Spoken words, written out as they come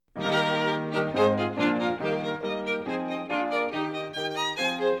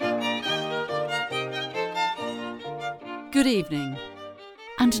Good evening.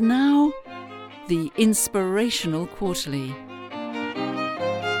 And now, the Inspirational Quarterly.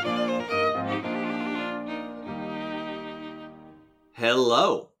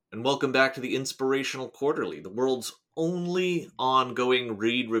 Hello, and welcome back to the Inspirational Quarterly, the world's only ongoing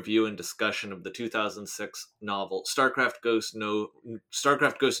read, review, and discussion of the 2006 novel StarCraft Ghost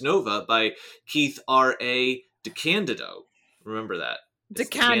Nova by Keith R.A. DeCandido. Remember that. It's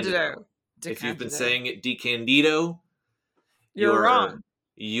DeCandido. If you've been saying it DeCandido, you're wrong.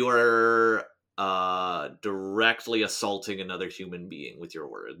 You're directly assaulting another human being with your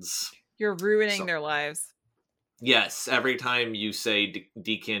words. You're ruining their lives. Yes, every time you say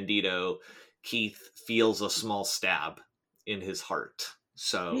DeCandido, Keith feels a small stab in his heart.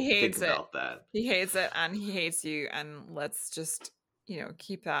 So think about that. He hates it, and he hates you, and let's just,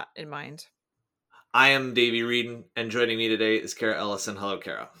 keep that in mind. I am Davey Reedon, and joining me today is Kara Ellison. Hello,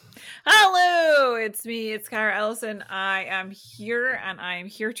 Kara. Hello, it's me. It's Kara Ellison. I am here, and I am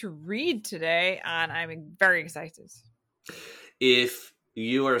here to read today, and I'm very excited. If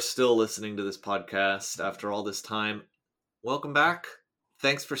you are still listening to this podcast after all this time, welcome back.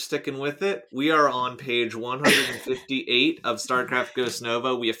 Thanks for sticking with it. We are on page 158 of StarCraft Ghost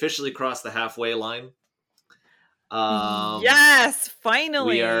Nova. We officially crossed the halfway line. Yes,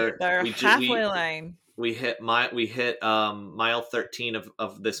 finally, the halfway line. We hit mile 13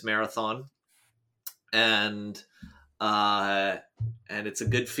 of this marathon, and it's a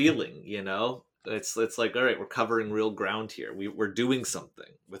good feeling, It's like, all right, we're covering real ground here. We're doing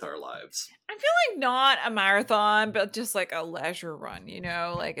something with our lives. I feel like not a marathon, but just like a leisure run,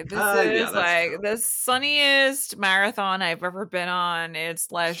 Like this is like the sunniest marathon I've ever been on.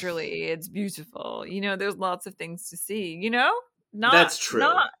 It's leisurely. It's beautiful. There's lots of things to see, That's true.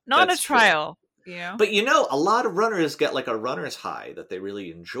 Not That's a trial, But a lot of runners get like a runner's high that they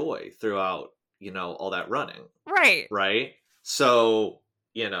really enjoy throughout, all that running. Right. Right. So,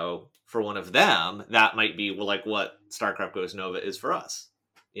 for one of them, that might be like what StarCraft Ghost Nova is for us,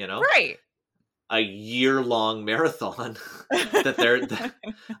 Right. A year-long marathon that they're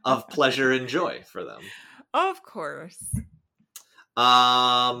of pleasure and joy for them. Of course.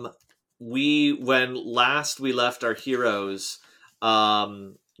 When last we left our heroes,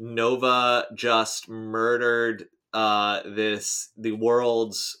 Nova just murdered the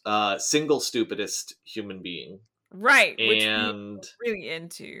world's single stupidest human being. Right, and which we were really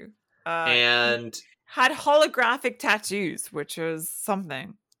into. And had holographic tattoos, which was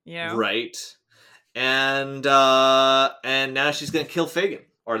something, Right. And now she's gonna kill Fagin,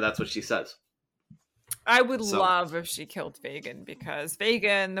 or that's what she says. I would love if she killed Fagin, because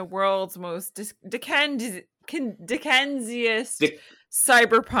Fagin, the world's most Dickensiest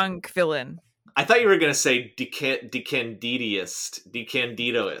cyberpunk villain. I thought you were gonna say Decandidoist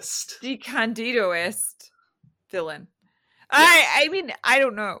villain. Yes. I mean, I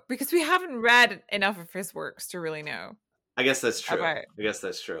don't know, because we haven't read enough of his works to really know. I guess that's true.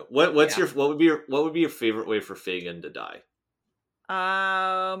 What would be your favorite way for Fagin to die?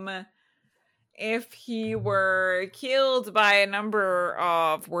 If he were killed by a number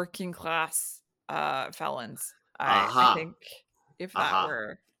of working class felons, I think if that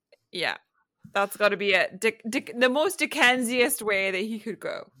were, that's got to be it. The most Dickensiest way that he could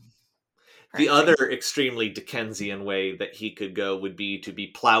go. The other extremely Dickensian way that he could go would be to be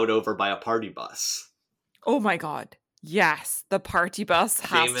plowed over by a party bus. Oh my God. Yes, the party bus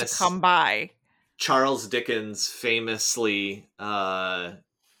has to come by. Charles Dickens famously loved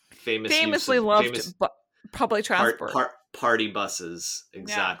public transport. Party buses,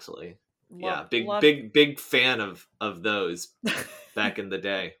 exactly. Yeah, big fan of those back in the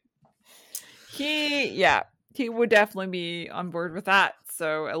day. He would definitely be on board with that.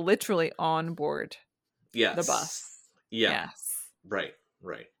 So literally on board. Yes. The bus. Yeah. Yes. Right.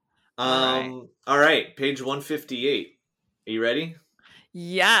 All right. Page 158. Are you ready?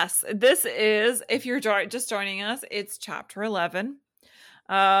 Yes. This is, if you're just joining us, it's chapter 11.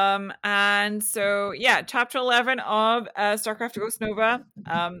 And so, chapter 11 of StarCraft Ghost Nova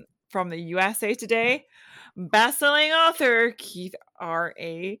from the USA Today. Bestselling author Keith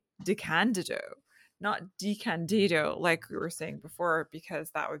R.A. DeCandido. Not DeCandido, like we were saying before,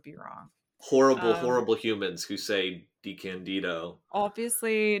 because that would be wrong. Horrible humans who say DeCandido.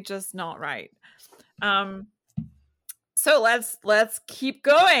 Obviously, just not right. So let's keep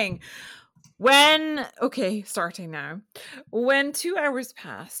going. Starting now. When 2 hours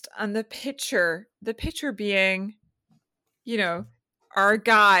passed, and the picture being, our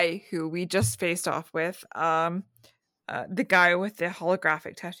guy who we just faced off with, the guy with the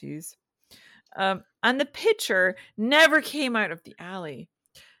holographic tattoos. And the picture never came out of the alley.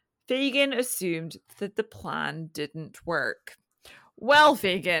 Fagin assumed that the plan didn't work. Well,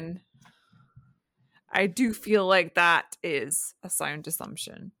 Fagin, I do feel like that is a sound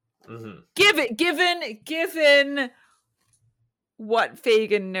assumption. Mm-hmm. Given what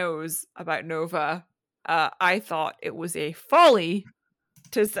Fagin knows about Nova, I thought it was a folly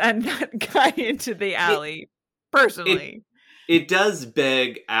to send that guy into the alley, personally. It does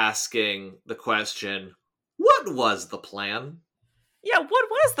beg asking the question, what was the plan? Yeah, what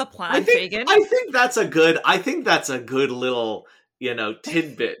was the plan, Fagin? I think that's a good little,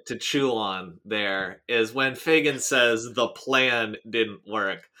 tidbit to chew on there, is when Fagin says the plan didn't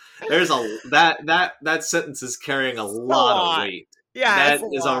work. There's that sentence is carrying a lot of weight. Yeah, that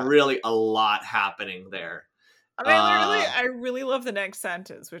is a lot happening there. I really love the next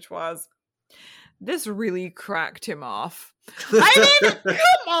sentence, which was, this really cracked him off. I mean,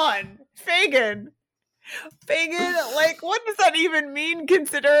 come on, Fagin, like, what does that even mean,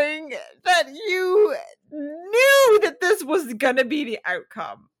 considering that you knew that this was gonna be the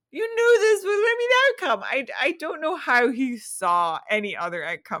outcome? You knew this was gonna be the outcome. I don't know how he saw any other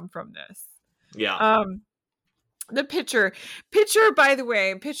outcome from this. Yeah. The pitcher, by the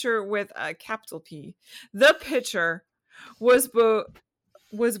way, pitcher with a capital P. The pitcher was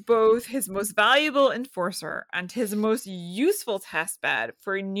both his most valuable enforcer and his most useful testbed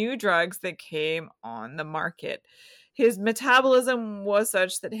for new drugs that came on the market. His metabolism was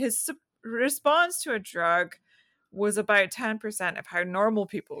such that his response to a drug was about 10% of how normal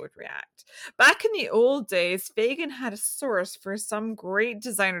people would react. Back in the old days, Fagin had a source for some great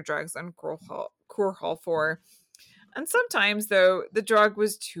designer drugs on Core 4. And sometimes, though, the drug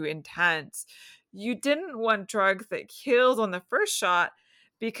was too intense. You didn't want drugs that killed on the first shot,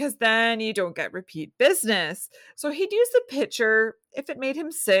 because then you don't get repeat business. So he'd use the pitcher. If it made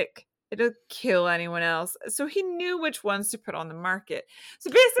him sick, it'll kill anyone else. So he knew which ones to put on the market.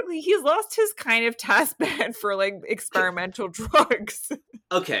 So basically, he's lost his kind of test bed for like experimental drugs.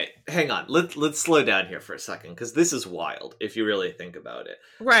 Okay, hang on. Let's slow down here for a second, because this is wild if you really think about it.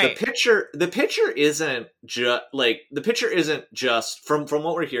 Right. The pitcher isn't just from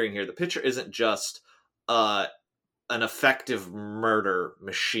what we're hearing here. The pitcher isn't just an effective murder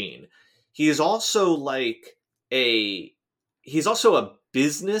machine. He's also a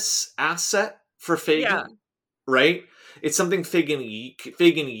business asset for Fagin, right? It's something Fagin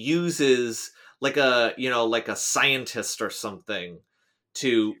uses like a scientist or something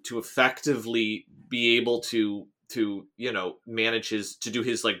to effectively be able to manage do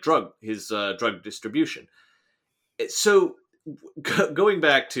his drug distribution. So going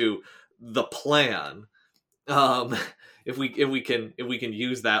back to the plan, if we can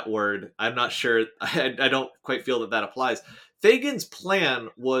use that word, I'm not sure. I don't quite feel that applies. Fagin's plan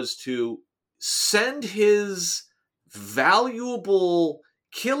was to send his valuable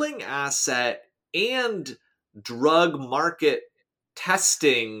killing asset and drug market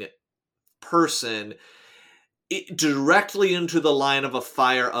testing person directly into the line of a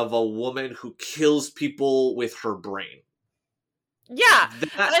fire of a woman who kills people with her brain. Yeah.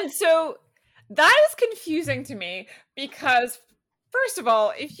 And so that is confusing to me, because first of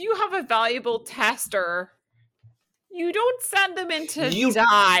all, if you have a valuable tester, you don't send them in to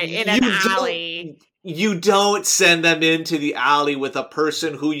die in an alley. You don't send them into the alley with a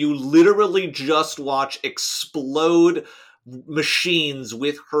person who you literally just watch explode machines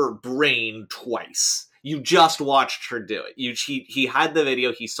with her brain twice. You just watched her do it. He had the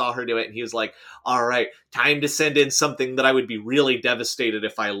video, he saw her do it, and he was like, all right, time to send in something that I would be really devastated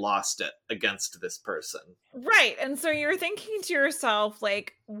if I lost it against this person. Right. And so you're thinking to yourself,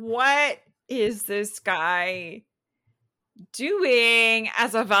 like, what is this guy doing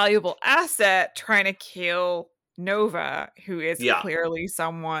as a valuable asset trying to kill Nova, who is clearly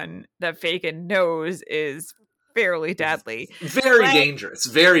someone that Fagin knows is fairly deadly, very dangerous,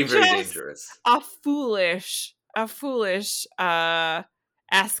 very dangerous. A foolish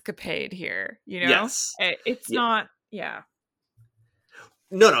escapade here, Yes, it's not.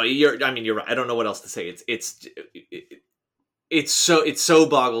 No, you're right. I don't know what else to say. It so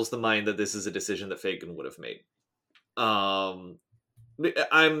boggles the mind that this is a decision that Fagin would have made.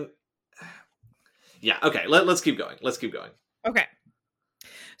 Okay, let's keep going. Okay.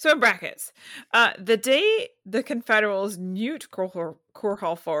 So in brackets, the day the Confederates nuked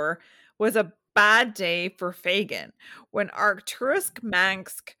Core 4 was a bad day for Fagin. When Arcturus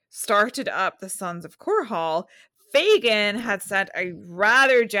Mansk started up the Sons of Core, Fagin had sent a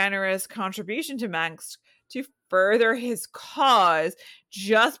rather generous contribution to Mansk to further his cause,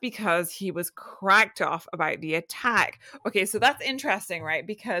 just because he was cracked off about the attack. Okay, so that's interesting, right?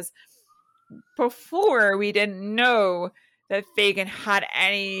 Because before, we didn't know that Fagin had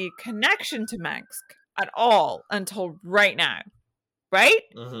any connection to Mansk at all until right now, right?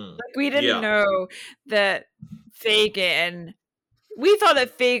 Mm-hmm. Like, we didn't know that Fagin... We thought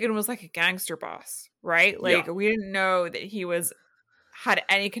that Fagin was like a gangster boss, right? Like, we didn't know that he had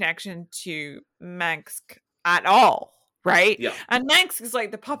any connection to Mansk at all, right? Yeah. And Mansk is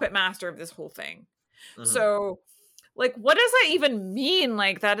like the puppet master of this whole thing. Mm-hmm. So, like, what does that even mean?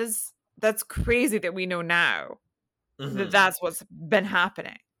 Like, that's crazy that we know now that that's what's been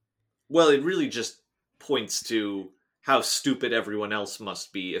happening. Well, it really just points to how stupid everyone else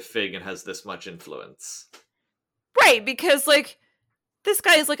must be if Fagin has this much influence. Right, because, like, this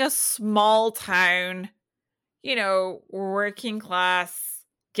guy is like a small town, you know, working class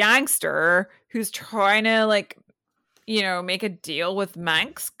gangster who's trying to, like, you know, make a deal with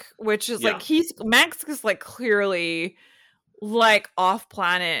Mansk, which is like, Mansk is like clearly like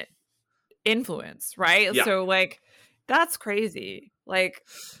off-planet influence, right? Yeah. So, like, that's crazy. Like,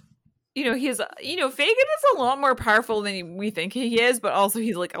 you know, Fagin is a lot more powerful than we think he is, but also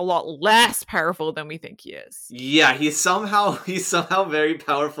he's like a lot less powerful than we think he is. Yeah, he's somehow very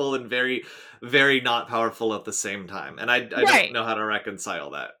powerful and very, very not powerful at the same time. And I don't know how to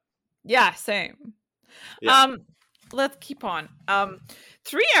reconcile that. Yeah, same. Yeah. Let's keep on.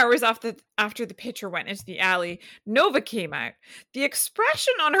 3 hours after the pitcher went into the alley, Nova came out. The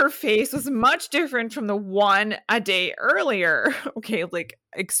expression on her face was much different from the one a day earlier. Okay, like,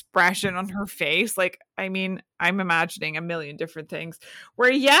 expression on her face. Like, I mean, I'm imagining a million different things.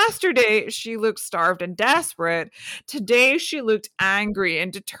 Where yesterday she looked starved and desperate, today she looked angry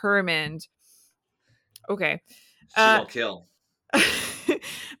and determined. Okay. She won't kill.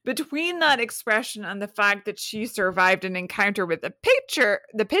 Between that expression and the fact that she survived an encounter with the pitcher,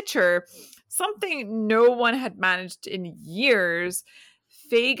 something no one had managed in years,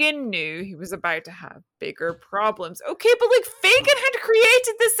 Fagin knew he was about to have bigger problems. Okay, but, like, Fagin had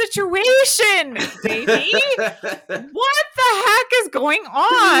created this situation, baby. What the heck is going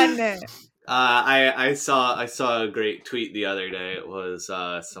on? I saw a great tweet the other day. It was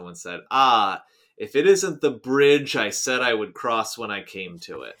someone said, if it isn't the bridge I said I would cross when I came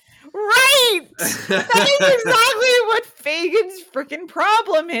to it. Right! That is exactly what Fagin's freaking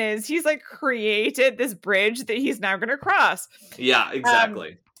problem is. He's, like, created this bridge that he's now going to cross. Yeah,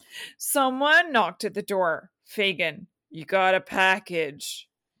 exactly. Someone knocked at the door. Fagin, you got a package.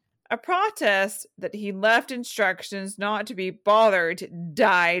 A protest that he left instructions not to be bothered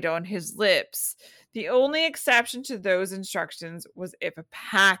died on his lips. The only exception to those instructions was if a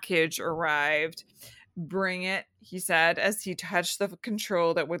package arrived. Bring it, he said, as he touched the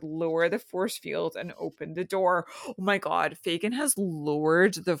control that would lower the force field and open the door. Oh my god, Fagin has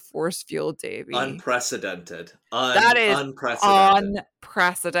lowered the force field, Davey. Unprecedented. That is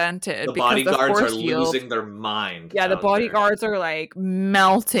unprecedented. The bodyguards are losing their mind. Yeah, the bodyguards are, like,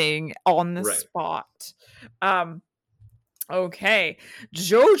 melting on the spot. Okay.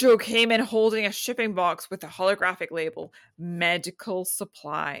 Jojo came in holding a shipping box with a holographic label, medical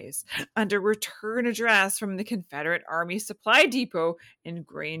supplies, and a return address from the Confederate Army Supply Depot in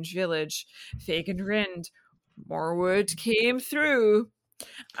Grange Village. Fagin grinned. More wood came through.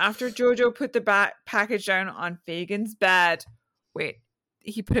 After Jojo put the package down on Fagin's bed. Wait,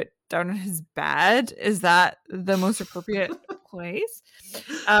 he put it down on his bed? Is that the most appropriate place?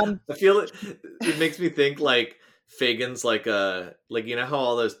 I feel it makes me think, like, Fagin's like a, like, you know how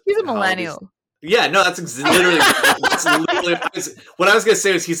all those... He's a millennial. Yeah, no, that's literally what I was going to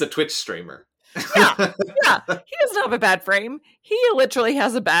say is he's a Twitch streamer. Yeah, he doesn't have a bed frame. He literally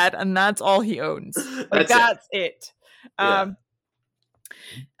has a bed, and that's all he owns. Like, that's it. After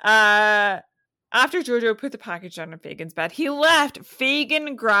Jojo put the package down on Fagin's bed, he left.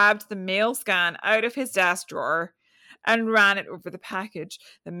 Fagin grabbed the mail scan out of his desk drawer and ran it over the package.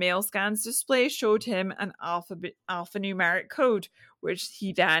 The mail scan's display showed him an alphanumeric code, which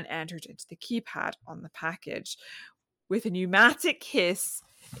he then entered into the keypad on the package. With a pneumatic hiss,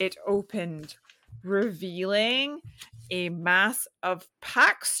 it opened, revealing a mass of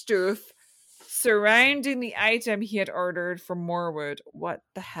pack stuff surrounding the item he had ordered from Morwood. What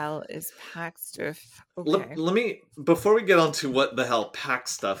the hell is pack stuff? Okay. Let me, before we get on to what the hell pack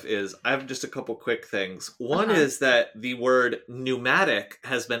stuff is, I have just a couple quick things. One is that the word pneumatic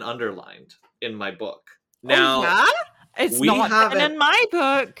has been underlined in my book. Now, it's not been in my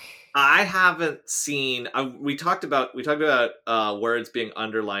book. I haven't seen. We talked about words being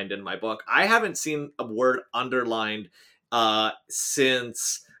underlined in my book. I haven't seen a word underlined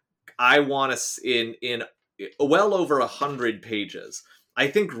since I want to in well over 100 pages. I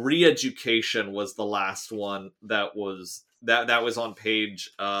think re-education was the last one that was on page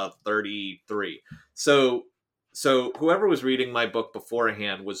 33. So So whoever was reading my book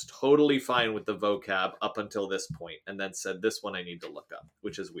beforehand was totally fine with the vocab up until this point, and then said, this one I need to look up,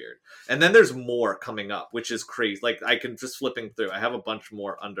 which is weird. And then there's more coming up, which is crazy. Like, I can just flipping through. I have a bunch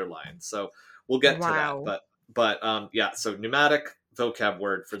more underlined, so we'll get to that. But yeah, so pneumatic vocab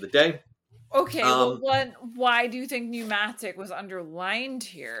word for the day. Okay, why do you think pneumatic was underlined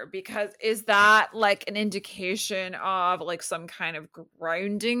here? Because is that like an indication of like some kind of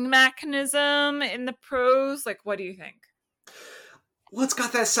grounding mechanism in the prose? Like, what do you think? Well, it's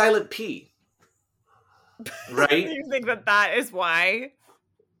got that silent P, right? You think that is why?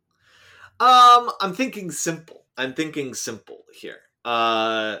 I'm thinking simple. Here.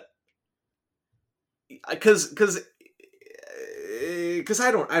 Because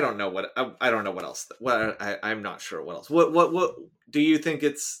I don't know what else. I'm not sure what else. What do you think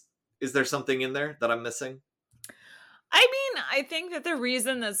is there something in there that I'm missing? I mean, I think that the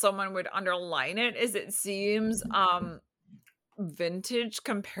reason that someone would underline it is it seems vintage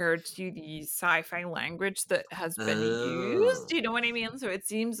compared to the sci-fi language that has been used. Do you know what I mean? So it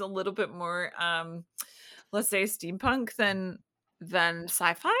seems a little bit more let's say steampunk than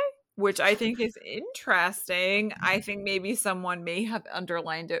sci-fi, which I think is interesting. I think maybe someone may have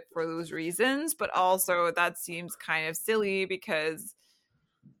underlined it for those reasons, but also that seems kind of silly because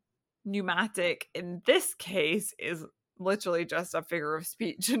pneumatic in this case is literally just a figure of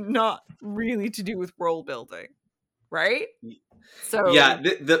speech and not really to do with world building, right? So yeah,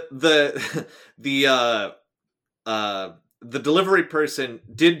 the delivery person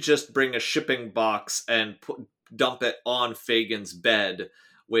did just bring a shipping box and dump it on Fagin's bed,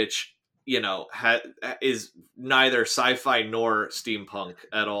 which, you know, is neither sci-fi nor steampunk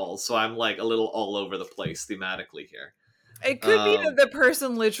at all. So I'm like a little all over the place thematically here. It could be that the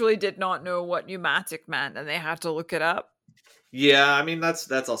person literally did not know what pneumatic meant and they had to look it up. Yeah, I mean,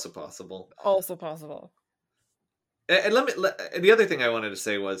 that's also possible. Also possible. And the other thing I wanted to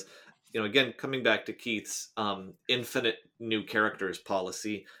say was, you know, again, coming back to Keith's infinite new characters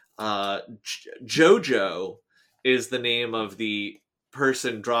policy, Jojo is the name of the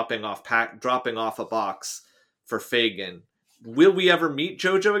person dropping off a box for Fagin. Will we ever meet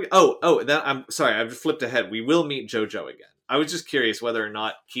Jojo again? I'm sorry, I've flipped ahead. We will meet Jojo again. I was just curious whether or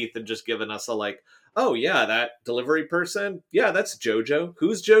not Keith had just given us a like, oh yeah, that delivery person, yeah, that's Jojo.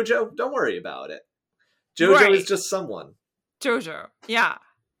 Who's Jojo? Don't worry about it. Jojo is just someone. Jojo, yeah.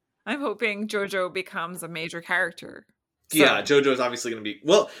 I'm hoping Jojo becomes a major character. So. Yeah, Jojo is obviously going to be...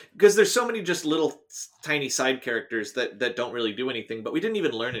 Well, because there's so many just little tiny side characters that don't really do anything, but we didn't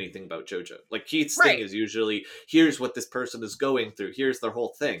even learn anything about Jojo. Like, Keith's thing is usually, here's what this person is going through, here's their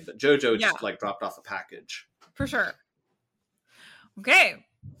whole thing. But Jojo just, like, dropped off a package. For sure. Okay.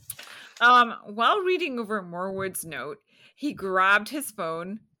 While reading over Morwood's note, he grabbed his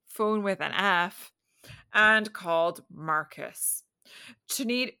phone with an F, and called Marcus. To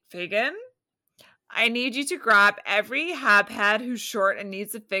need Fagin, I need you to grab every habhead who's short and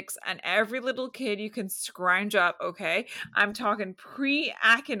needs a fix and every little kid you can scrounge up, okay? I'm talking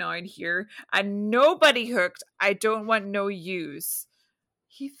pre-Achinoid here, and nobody hooked. I don't want no use.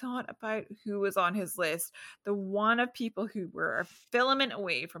 He thought about who was on his list, the one of people who were a filament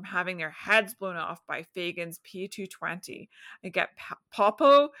away from having their heads blown off by Fagin's P220. I get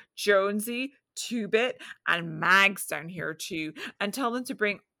Popo, Jonesy, Two-Bit, and Mags down here too, and tell them to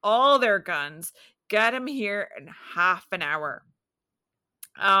bring all their guns. Get them here in half an hour.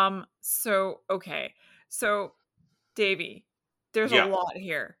 So Davey, there's a lot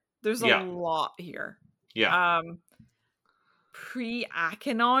here. Yeah.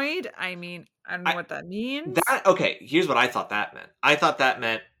 Pre-Achinoid, I mean, I don't know what that means. Here's what I thought that meant. I thought that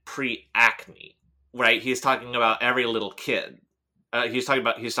meant pre-acne, right? He's talking about every little kid. He's talking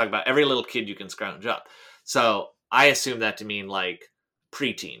about every little kid you can scrounge up. So I assume that to mean like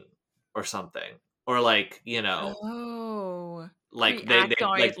preteen or something, or like, you know, like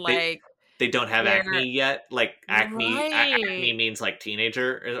they don't have acne yet. Like acne means like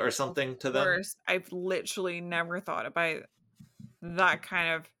teenager or something to them. I've literally never thought about that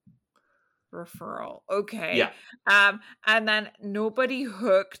kind of referral. Okay. Yeah. And then nobody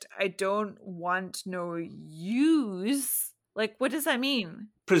hooked. I don't want no use. Like, what does that mean?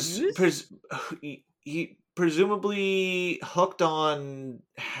 He presumably hooked on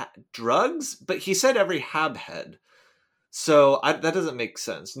drugs, but he said every habhead, so that doesn't make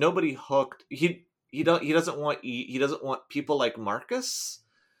sense. Nobody hooked. He doesn't want people like Marcus.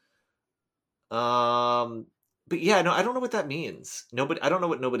 But yeah, no, I don't know what that means. I don't know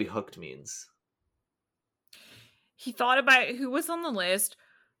what nobody hooked means. He thought about who was on the list.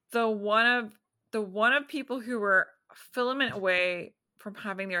 The one of people who were filament away from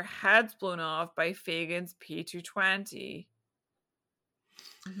having their heads blown off by Fagin's P220.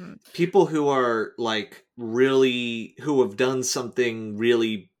 Mm-hmm. People who are like really, who have done something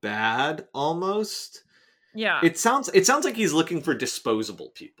really bad almost. Yeah. It sounds like he's looking for disposable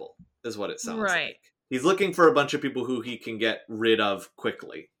people, is what it sounds like. He's looking for a bunch of people who he can get rid of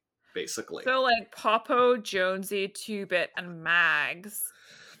quickly, basically. So like Popo, Jonesy, Two-Bit, and Mags.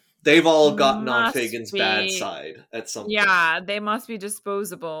 They've all gotten on Fagin's bad side at some point. Yeah, they must be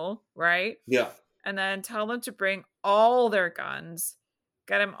disposable, right? Yeah. And then tell them to bring all their guns.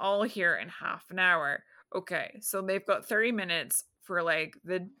 Get them all here in half an hour. Okay, so they've got 30 minutes for like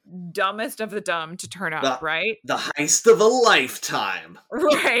the dumbest of the dumb to turn up, right? The heist of a lifetime.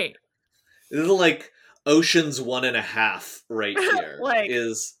 Right. This is like Ocean's 1.5 right here. Like,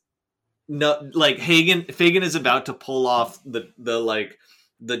 is no, like Fagin is about to pull off the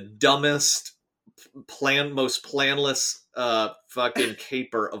dumbest most planless fucking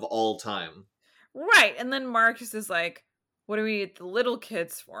caper of all time. Right. And then Marcus is like, what do we need the little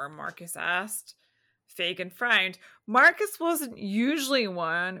kids for? Marcus asked. Fagin frowned. Marcus wasn't usually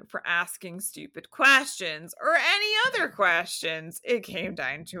one for asking stupid questions or any other questions. It came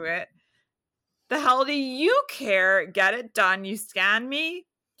down to it. The hell do you care? Get it done. You scan me?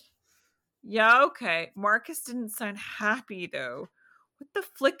 Yeah, okay. Marcus didn't sound happy though. What the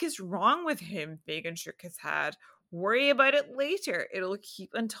flick is wrong with him? Fagin shook his head. Worry about it later. It'll keep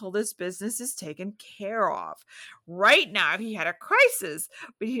until this business is taken care of. Right now, he had a crisis,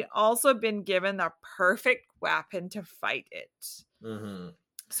 but he'd also been given the perfect weapon to fight it. Mm-hmm.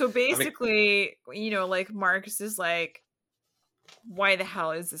 So basically, like Marcus is like, why the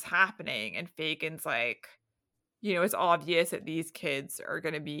hell is this happening? And Fagin's like, it's obvious that these kids are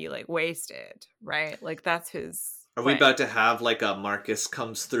going to be like wasted, right? Like that's his... Are we about to have like a Marcus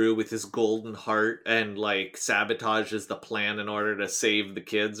comes through with his golden heart and like sabotages the plan in order to save the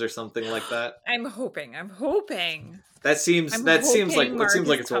kids or something like that? I'm hoping. That seems like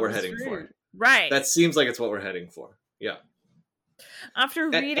it's what we're heading for. Right. That seems like it's what we're heading for. Yeah. After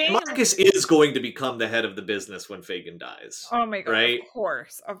reading, and Marcus is going to become the head of the business when Fagin dies. Oh my god! Right? Of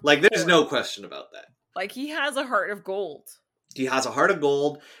course. There's no question about that. Like he has a heart of gold. He has a heart of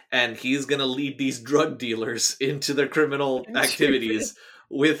gold, and he's going to lead these drug dealers into their criminal activities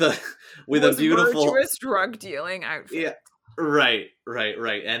with a beautiful virtuous drug dealing outfit. Yeah, right.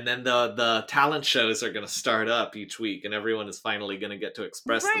 And then the talent shows are going to start up each week, and everyone is finally going to get to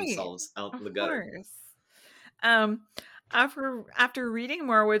express themselves out in the gutter. After reading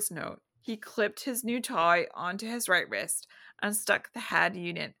Morwood's note, he clipped his new toy onto his right wrist and stuck the head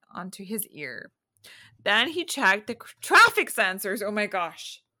unit onto his ear. Then he checked the traffic sensors. Oh my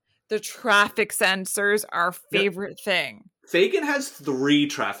gosh. The traffic sensors are our favorite thing. Fagin has 3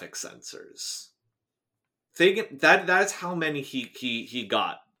 traffic sensors. Fagin, that's how many he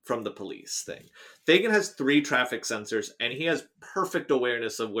got from the police thing. Fagin has 3 traffic sensors, and he has perfect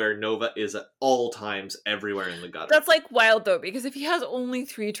awareness of where Nova is at all times, everywhere in the gutter. That's like wild though, because if he has only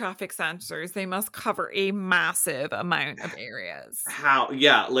 3 traffic sensors, they must cover a massive amount of areas. How?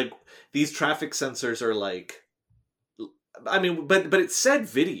 Yeah, like these traffic sensors are like, I mean, but it said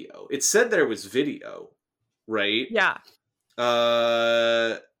video. It said there was video, right? Yeah.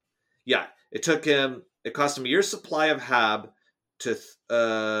 Yeah. It cost him a year's supply of HAB to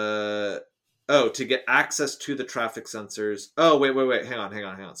get access to the traffic sensors. Oh, wait. Hang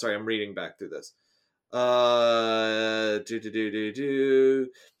on. Sorry, I'm reading back through this.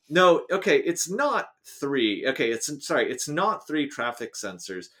 No, okay, it's not 3. Okay, it's not 3 traffic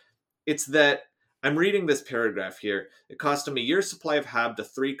sensors. It's that I'm reading this paragraph here. It cost him a year's supply of HAB to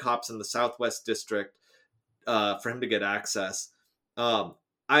 3 cops in the Southwest District for him to get access.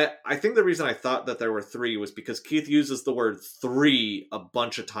 I think the reason I thought that there were 3 was because Keith uses the word 3 a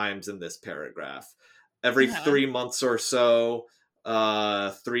bunch of times in this paragraph. Every 3 months or so,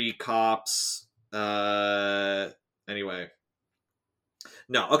 3 cops. Anyway.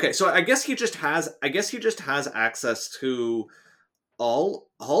 No, okay, so I guess he just has access to all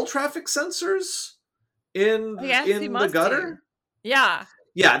traffic sensors in the gutter. Yeah.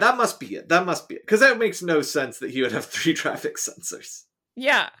 Yeah, that must be it. Because that makes no sense that he would have 3 traffic sensors.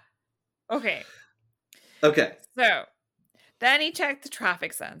 Yeah. Okay. So, then he checked the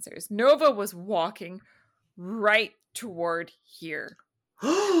traffic sensors. Nova was walking right toward here.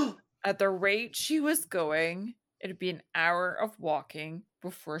 At the rate she was going, it'd be an hour of walking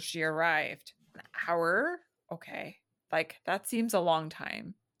before she arrived. An hour? Okay. Like, that seems a long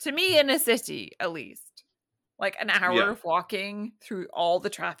time. To me, in a city, at least. Like, an hour of walking through all the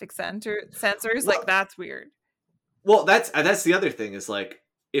traffic sensors, like, that's weird. Well, that's the other thing is, like,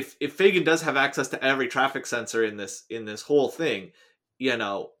 if Fagin does have access to every traffic sensor in this whole thing, you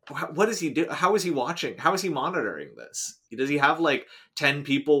know, what does he do? How is he watching? How is he monitoring this? Does he have like 10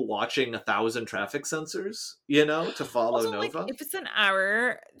 people watching 1,000 traffic sensors, you know, to follow Also, Nova? like, if it's an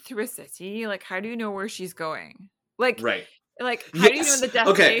hour through a city, like, how do you know where she's going? Like, right. How do you know the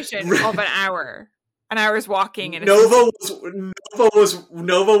destination of an hour? An hour's walking in a Nova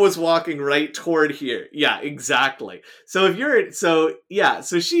was walking right toward here. Yeah, exactly. So if you're so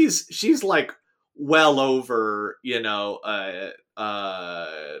she's like well over, you know,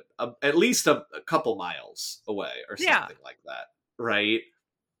 at least a couple miles away or something like that, right?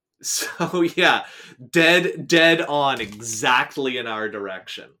 So yeah, dead on exactly in our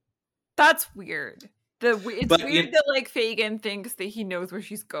direction. That's weird. It's weird that like Fagin thinks that he knows where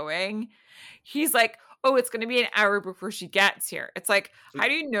she's going. He's like, oh, it's going to be an hour before she gets here. It's like, how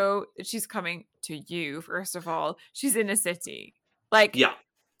do you know that she's coming to you? First of all, she's in a city. Like, yeah.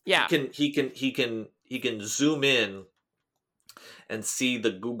 He can zoom in and see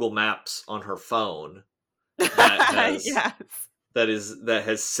the Google Maps on her phone that has that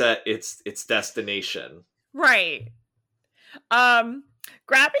has set its destination. Right.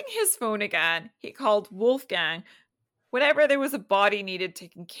 Grabbing his phone again, he called Wolfgang. Whenever there was a body needed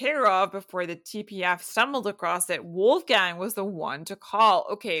taken care of before the TPF stumbled across it, Wolfgang was the one to call.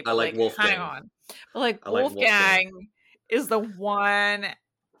 Okay, but like hang on. But like Wolfgang is the one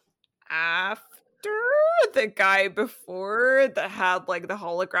after the guy before that had like the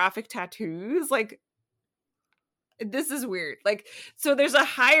holographic tattoos. Like, this is weird. Like, so there's a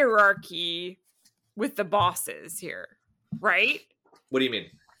hierarchy with the bosses here, right? What do you mean?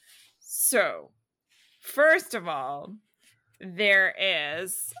 So, first of all, there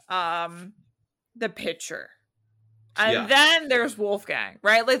is the pitcher. And then there's Wolfgang,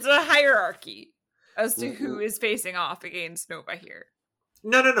 right? Like, it's a hierarchy as to who is facing off against Nova here.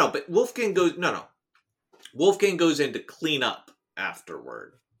 No, but Wolfgang goes in to clean up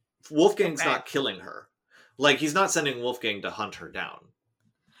afterward. Wolfgang's not killing her. Like, he's not sending Wolfgang to hunt her down.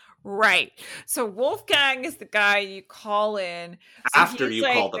 Right. So Wolfgang is the guy you call in after you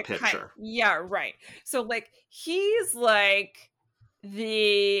call the pitcher. Yeah, right. So like he's like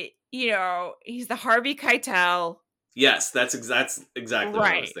the, you know, he's the Harvey Keitel. Yes, that's exactly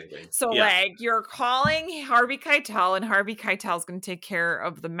what I was thinking. So like you're calling Harvey Keitel and Harvey Keitel's going to take care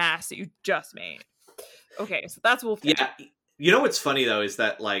of the mess that you just made. Okay, so that's Wolfgang. Yeah. You know what's funny though is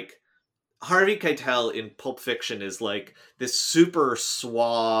that like Harvey Keitel in Pulp Fiction is like this super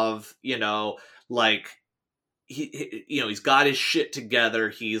suave, you know, like he's got his shit together.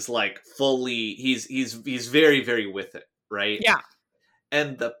 He's like fully, he's very, very with it. Right. Yeah.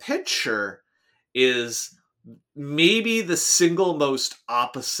 And the pitcher is maybe the single most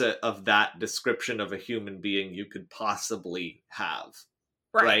opposite of that description of a human being you could possibly have.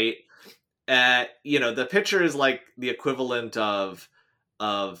 Right. You know, the pitcher is like the equivalent of,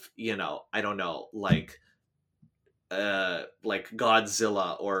 you know, I don't know, like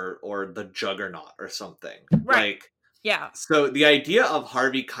Godzilla or the Juggernaut or something. Right. Like, yeah. So the idea of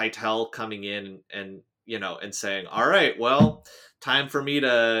Harvey Keitel coming in and you know and saying, all right, well, time for me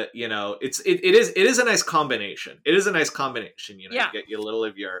to, you know, it is a nice combination. It is a nice combination. You know, you get a little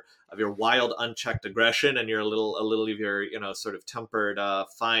of your wild, unchecked aggression and a little of your, you know, sort of tempered,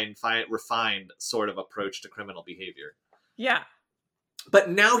 fine, refined sort of approach to criminal behavior. Yeah.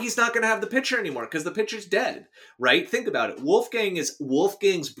 But now he's not going to have the pitcher anymore because the pitcher's dead, right? Think about it.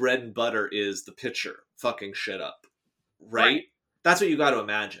 Wolfgang's bread and butter is the pitcher fucking shit up, right? That's what you got to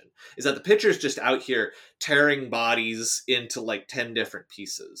imagine, is that the pitcher's just out here tearing bodies into like 10 different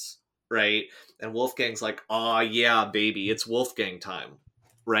pieces, right? And Wolfgang's like, "Aw, yeah, baby, it's Wolfgang time,"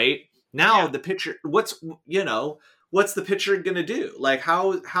 right? Now the pitcher, what's the pitcher going to do? Like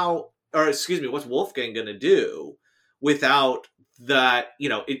what's Wolfgang going to do without that, you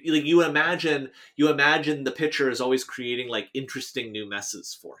know, like you imagine the pitcher is always creating like interesting new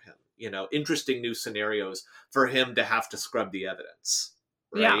messes for him, you know, interesting new scenarios for him to have to scrub the evidence,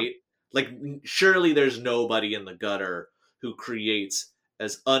 right? Yeah. Like surely there's nobody in the gutter who creates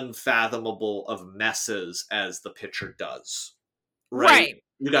as unfathomable of messes as the pitcher does, right?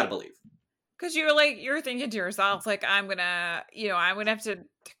 You gotta believe. Because you're thinking to yourself, like, I'm gonna have to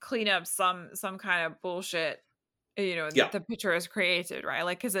clean up some kind of bullshit, you know, that the pitcher has created, right?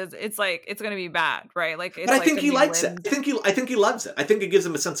 Like, because it's like it's gonna be bad, right? Like, it's, but I think he likes it. I think he loves it. I think it gives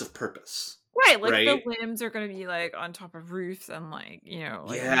him a sense of purpose, right? Like the limbs are gonna be like on top of roofs and like, you know,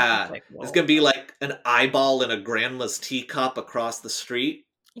 like, like, it's gonna be like an eyeball in a grandma's teacup across the street.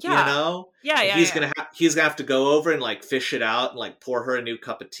 Yeah. You know? Yeah. He's gonna have to go over and like fish it out and like pour her a new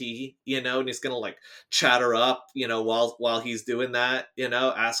cup of tea, you know, and he's gonna like chat her up, you know, while he's doing that, you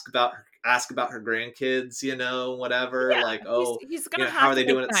know, ask about ask about her grandkids, whatever, Yeah, like, oh, he's gonna how have are to they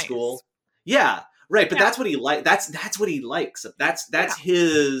look doing at nice. school? Yeah, right. But Yeah. that's what he like. That's what he likes. That's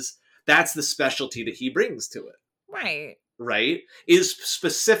that's the specialty that he brings to it. Right. Right, is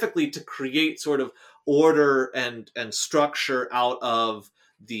specifically to create sort of order and structure out of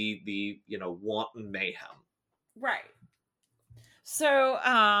the wanton mayhem. Right. So,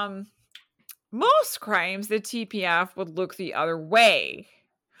 most crimes, the TPF would look the other way.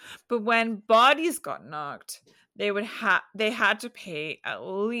 But when bodies got knocked, they had to pay at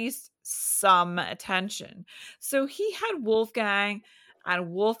least some attention. So he had Wolfgang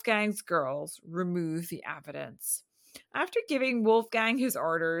and Wolfgang's girls remove the evidence. After giving Wolfgang his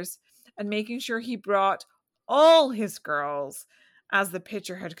orders and making sure he brought all his girls, as the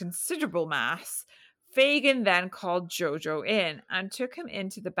picture had considerable mass, Fagin then called Jojo in and took him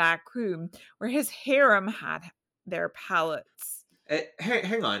into the back room where his harem had their pallets.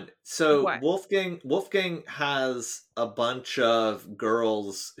 Hang on. So What? Wolfgang has a bunch of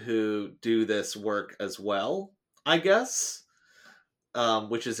girls who do this work as well, I guess,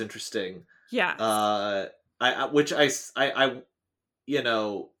 which is interesting. Yes. I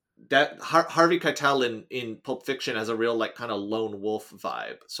that Harvey Keitel in Pulp Fiction has a real like kind of lone wolf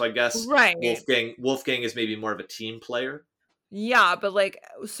vibe. So I guess Right. Wolfgang is maybe more of a team player. Yeah, but like,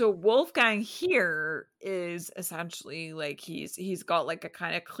 so Wolfgang here is essentially like he's got like a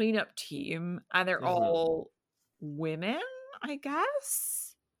kind of cleanup team, and they're all women, I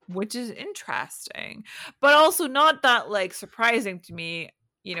guess, which is interesting, but also not that like surprising to me.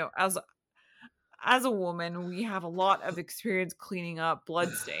 As a woman, we have a lot of experience cleaning up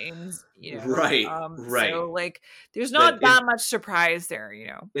bloodstains. Right. So like, there's not that much surprise there.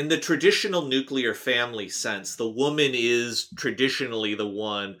 In the traditional nuclear family sense, the woman is traditionally the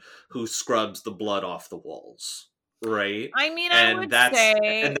one who scrubs the blood off the walls, right? I mean, I would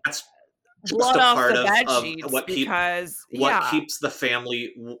say that's just blood a off part the bed of sheets what keeps the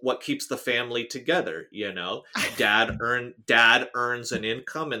family together. Dad earns an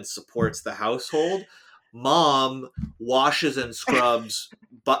income and supports the household. Mom washes and scrubs,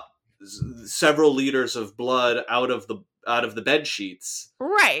 but several liters of blood out of the bed sheets.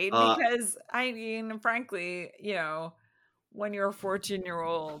 Right, because I mean, frankly, when your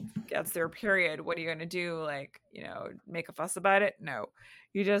 14-year-old gets their period, what are you going to do? Like, make a fuss about it? No,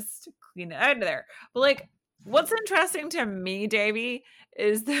 you just clean it out of there. But like, what's interesting to me, Davey,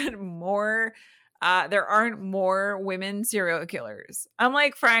 is that there aren't more women serial killers. I'm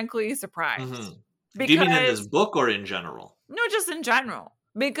like, frankly, surprised. Mm-hmm. Because, do you mean in this book or in general? No, just in general.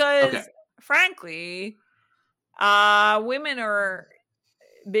 Because, frankly, women are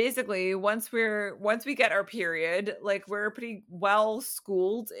basically once we get our period, like, we're pretty well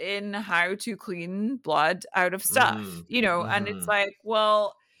schooled in how to clean blood out of stuff, and it's like,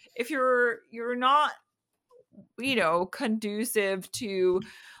 well, if you're not conducive to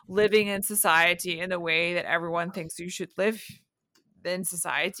living in society in the way that everyone thinks you should live in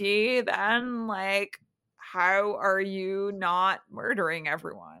society, then like, how are you not murdering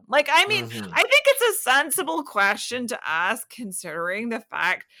everyone? Like, I mean, I think it's a sensible question to ask, considering the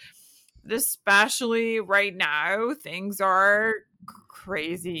fact that especially right now things are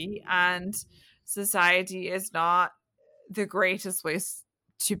crazy and society is not the greatest place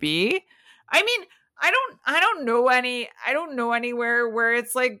to be. I mean, I don't know anywhere where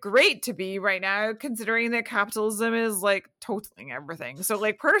it's like great to be right now, considering that capitalism is like totaling everything. So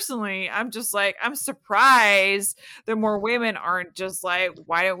like, personally, I'm just like, I'm surprised that more women aren't just like,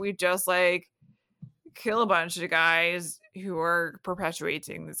 why don't we just like kill a bunch of guys who are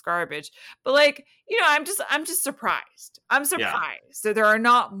perpetuating this garbage? But like, I'm just surprised. I'm surprised that there are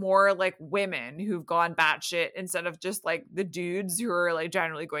not more like women who've gone batshit, instead of just like the dudes who are like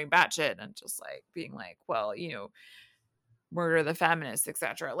generally going batshit and just like being like, well, murder the feminists,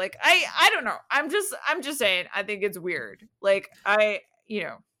 etc. Like, I don't know. I'm just saying, I think it's weird. Like, this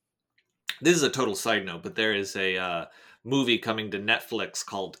is a total side note, but there is a movie coming to Netflix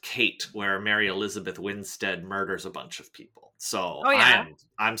called Kate, where Mary Elizabeth Winstead murders a bunch of people. So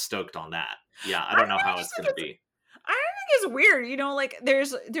I'm stoked on that. Yeah, I don't know how it's going to be. I don't think it's weird. Like,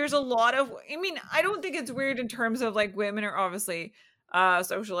 there's a lot of, I mean, I don't think it's weird in terms of like, women are obviously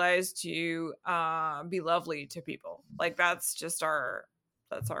socialized to be lovely to people. Like, that's our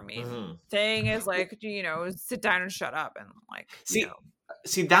main thing, is like, sit down and shut up, and like,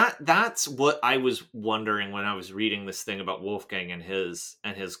 See, that's what I was wondering when I was reading this thing about Wolfgang and his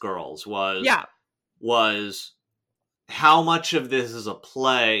girls, was how much of this is a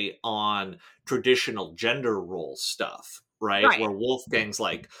play on traditional gender role stuff, right? Where Wolfgang's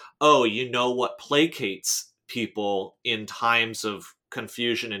like, oh, what placates people in times of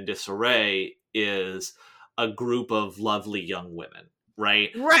confusion and disarray is a group of lovely young women, right?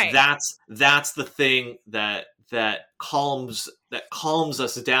 Right. That's the thing that calms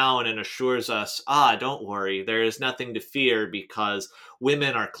us down and assures us, don't worry, there is nothing to fear because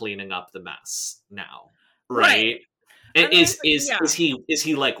women are cleaning up the mess now, right? Is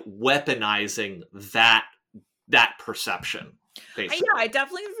he like weaponizing that perception? Basically. Yeah, I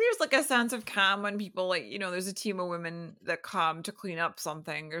definitely think there's like a sense of calm when people like, there's a team of women that come to clean up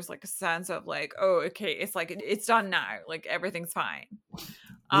something. There's like a sense of like, oh, okay, it's like it's done now, like everything's fine.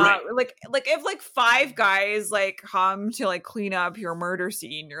 Right. Like if like 5 guys like come to like clean up your murder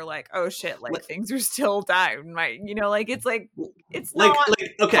scene, you're like, oh shit, like things are still down, right? Like it's not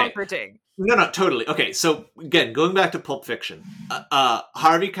okay. comforting. No, totally. Okay, so again, going back to Pulp Fiction,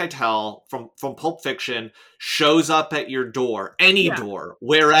 Harvey Keitel from Pulp Fiction shows up at your door, door,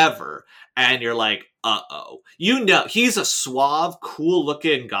 wherever, and you're like, uh-oh. He's a suave,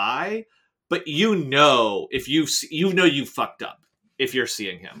 cool-looking guy, but if you fucked up if you're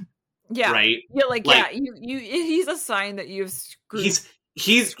seeing him. Yeah. Right? Yeah, he's a sign that you've screwed.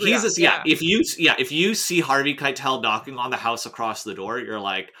 If you see Harvey Keitel knocking on the house across the door, you're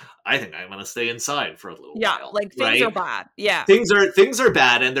like, I think I'm gonna stay inside for a little while. Like things are bad. Yeah, things are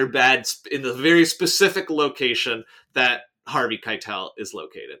bad, and they're bad in the very specific location that Harvey Keitel is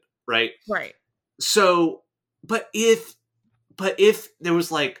located. Right. So, but if there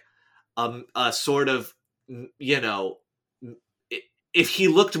was like a sort of, if he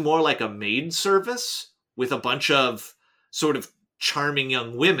looked more like a maid service with a bunch of sort of charming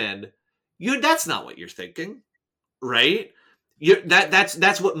young women, that's not what you're thinking, right?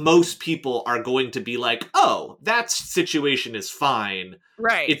 That's what most people are going to be like, oh, that situation is fine,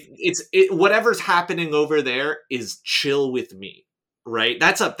 right? It's whatever's happening over there is chill with me, right?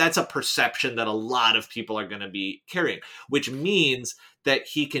 That's a perception that a lot of people are going to be carrying, which means that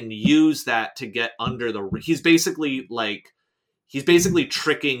he can use that to get under the. He's basically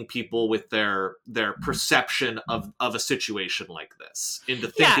tricking people with their perception of a situation like this into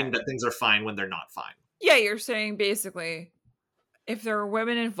thinking that things are fine when they're not fine. Yeah, you're saying basically, if there are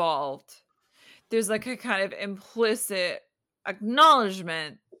women involved, there's like a kind of implicit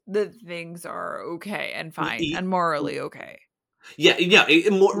acknowledgement that things are okay and fine and morally okay.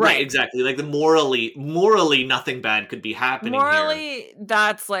 Right, exactly. Like the morally, nothing bad could be happening. Morally,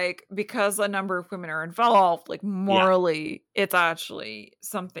 that's like because a number of women are involved. Like morally, it's actually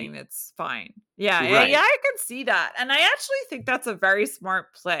something that's fine. Yeah, I can see that, and I actually think that's a very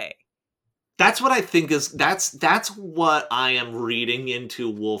smart play. That's what I think is that's what I am reading into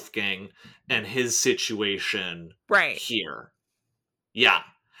Wolfgang and his situation here. Yeah,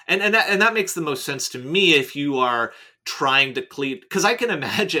 and that makes the most sense to me if you are trying to clean, because I can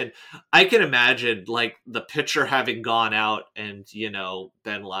imagine like the pitcher having gone out and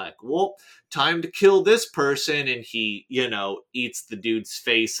been like, well, time to kill this person, and he eats the dude's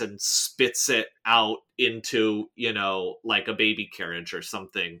face and spits it out into like a baby carriage or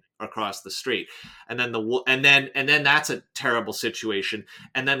something across the street, and then that's a terrible situation,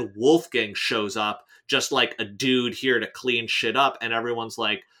 and then Wolfgang shows up just like a dude here to clean shit up, and everyone's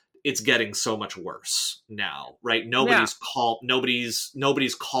like, it's getting so much worse now, right? Nobody's calmed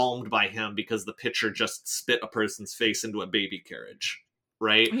by him because the pitcher just spit a person's face into a baby carriage,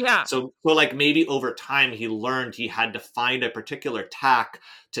 right? Yeah. So like maybe over time he learned he had to find a particular tack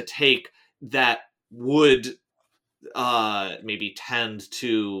to take that would maybe tend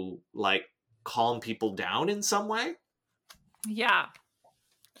to like calm people down in some way. Yeah.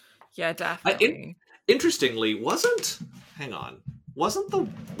 Yeah, definitely. Interestingly, wasn't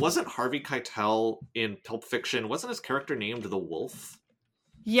Harvey Keitel in Pulp Fiction, wasn't his character named the Wolf?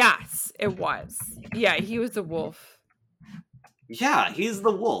 Yes, it was. Yeah, he was the wolf. Yeah, he's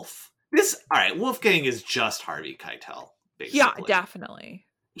the wolf. Wolfgang is just Harvey Keitel, basically. Yeah, definitely.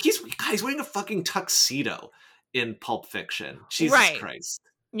 He's wearing a fucking tuxedo in Pulp Fiction. Jesus Christ.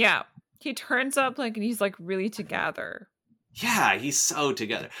 Yeah. He turns up like and he's like really together. Yeah, he's so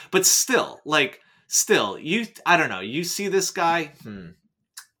together. But still, I don't know, you see this guy?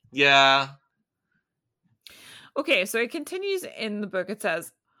 Yeah. Okay, so it continues in the book. It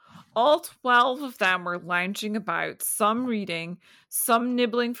says, all 12 of them were lounging about, some reading, some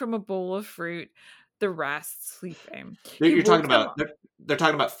nibbling from a bowl of fruit, the rest sleeping. They're talking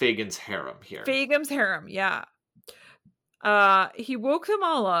about Fagin's harem here. Fagin's harem, yeah. He woke them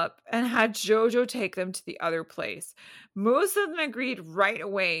all up and had Jojo take them to the other place. Most of them agreed right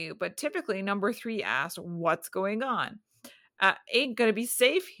away, but typically number 3 asked, what's going on? Ain't gonna be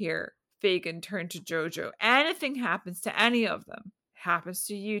safe here. Fagin turned to Jojo. Anything happens to any of them, happens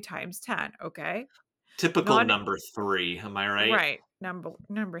to you times 10, okay? Typical number 3, am I right? Right.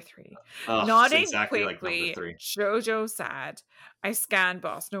 Number 3. Oh, Nodding it's exactly quickly, like number 3. Jojo said, I scanned,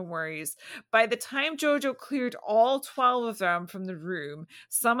 boss, no worries. By the time Jojo cleared all 12 of them from the room,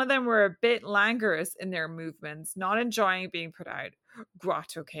 some of them were a bit languorous in their movements, not enjoying being put out.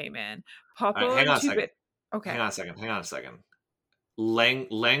 Grotto came in. All right, Popo hang and on a second. 2-Bit. Okay. Hang on a second.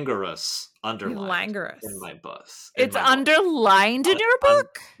 Languorous underlined in my bus. It's underlined in your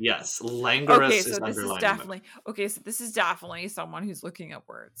book? Yes, languorous so is this underlined. Is definitely okay. So this is definitely someone who's looking up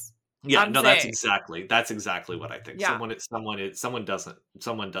words. Yeah, no, that's exactly what I think. Yeah. Someone doesn't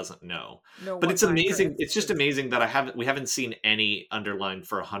know. No, but it's amazing. It's just amazing that we haven't seen any underlined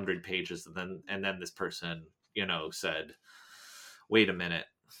for 100 pages, and then this person, said, "Wait a minute,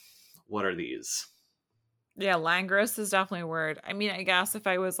 what are these?" Yeah, languorous is definitely a word. I mean, I guess if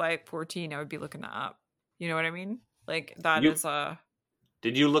I was like 14, I would be looking that up. You know what I mean? Like that is a.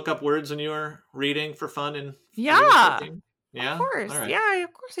 Did you look up words when you were reading for fun and? Yeah. 14? Yeah, of course. Right. Yeah,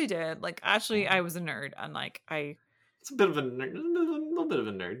 of course I did. Like, actually, I was a nerd, and like It's a bit of a nerd, a little bit of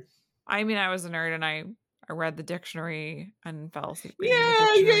a nerd. I mean, I was a nerd, and I read the dictionary and fell asleep.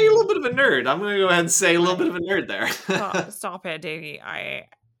 Yeah, you're a little bit of a nerd. I'm gonna go ahead and say a little bit of a nerd there. Stop it, Davey.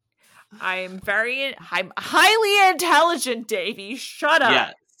 I'm highly intelligent, Davey. Shut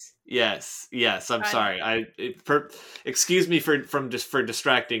up. Yes. I'm sorry. Excuse me for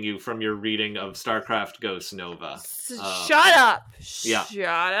distracting you from your reading of StarCraft Ghost Nova. Shut up. Yeah.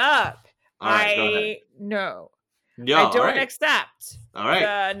 Shut up. All right, go ahead. No. No, I don't accept. All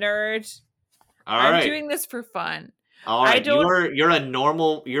right. The nerd. I'm doing this for fun. All right. You're a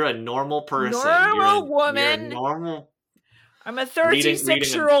normal person. Normal woman. You're normal. I'm a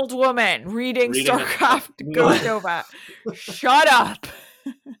 36-year-old woman reading StarCraft Ghost Nova. Shut up.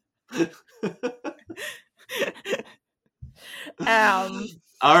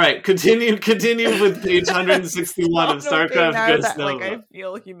 All right, continue with page 161 of StarCraft Ghost Nova. Like, I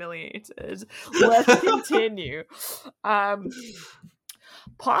feel humiliated. Let's continue. Popo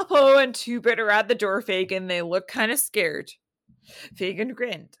and 2-Bit are at the door, Fagin. They look kind of scared. Fagin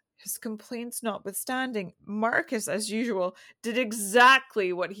grinned. His complaints notwithstanding, Marcus, as usual, did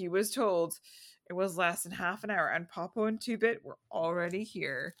exactly what he was told. It was less than half an hour, and Popo and 2-Bit were already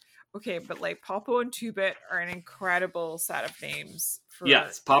here. Okay, but like Popo and 2-Bit are an incredible set of names for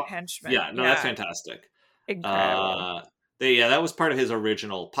henchmen. Yeah, no, that's fantastic. Incredible. That was part of his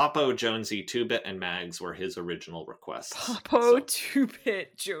original. Popo, Jonesy, 2-Bit, and Mags were his original requests. Popo,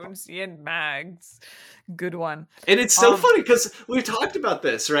 2-Bit, Jonesy, and Mags. Good one. And it's so funny because we've talked about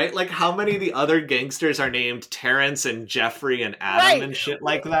this, right? Like how many of the other gangsters are named Terrence and Jeffrey and Adam and shit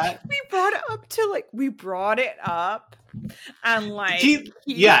like that. We brought it up and like Keith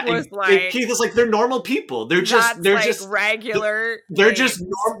was like they're normal people. They're just regular. They're just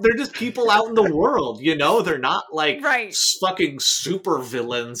people out in the world, They're not like fucking super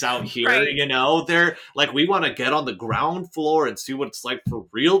villains out here, They're like, we want to get on the ground floor and see what it's like for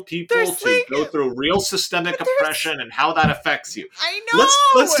real people go through real systemic oppression and how that affects you. I know.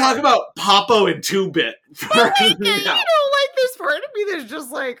 Let's talk about Popo and 2-Bit. There's part of me that's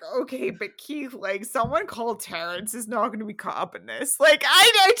just like, okay, but Keith, like, someone called Terrence is not going to be caught up in this. Like,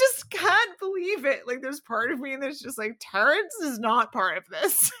 I just can't believe it. Like, there's part of me that's just like, Terrence is not part of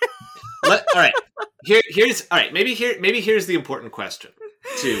this. All right. Maybe here's the important question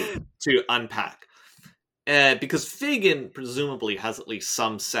to unpack. Because Fagin presumably has at least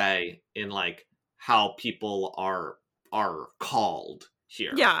some say in like how people are called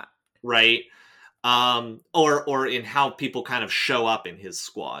here. Yeah. Right? Or in how people kind of show up in his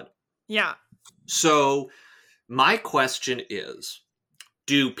squad. Yeah. So my question is,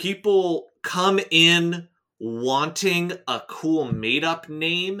 do people come in wanting a cool made-up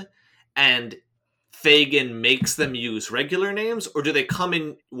name and Fagin makes them use regular names, or do they come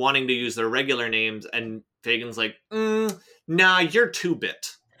in wanting to use their regular names and Fagin's like, nah, you're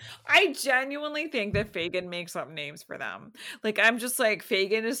 2-Bit? I genuinely think that Fagin makes up names for them. Like, I'm just like,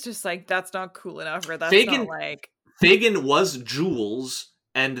 Fagin is just like, that's not cool enough, or that's not like... Fagin was Jules,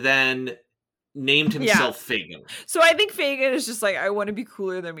 and then named himself Fagin. So I think Fagin is just like, I want to be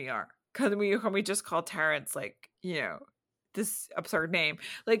cooler than we are. Can we just call Terrence, like, this absurd name?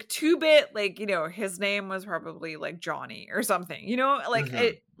 Like, 2-Bit, like, his name was probably, like, Johnny or something. Like,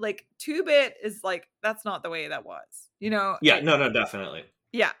 it, like, 2-Bit is, like, that's not the way that was. Yeah, like, no, definitely.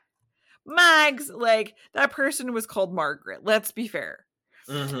 Yeah. Mags, like, that person was called Margaret. Let's be fair.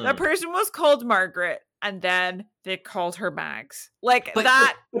 Mm-hmm. That person was called Margaret, and then they called her Mags. Like, but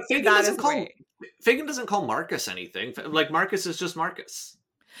Fagin doesn't call Marcus anything. Like, Marcus is just Marcus,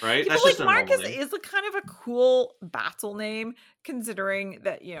 right? Yeah, that's but just like, Marcus is kind of a cool battle name, considering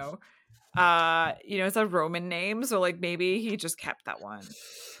that, it's a Roman name, so like maybe he just kept that one.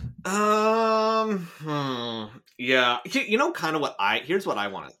 Yeah. Kind of here's what I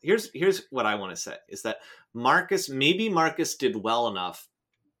want to say is that maybe Marcus did well enough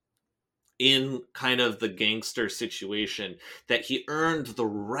in kind of the gangster situation that he earned the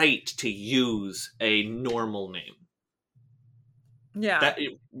right to use a normal name. Yeah.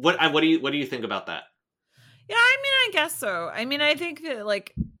 What do you think about that? Yeah, I mean, I guess so. I mean, I think that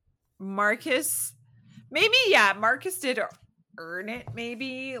like Marcus did earn it.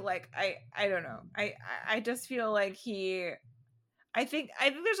 Maybe like I don't know. I just feel like I think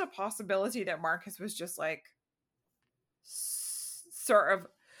there's a possibility that Marcus was just like sort of.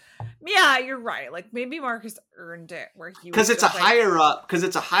 Yeah, you're right. Like maybe Marcus earned it where he because it's a higher up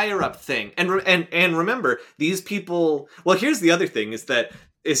thing, and remember these people. Well, here's the other thing: is that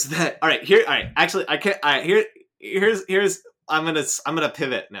all right? Actually, I can't. Here's I'm gonna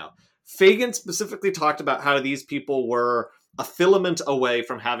pivot now. Fagin specifically talked about how these people were a filament away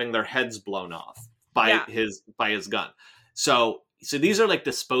from having their heads blown off by his gun. So these are like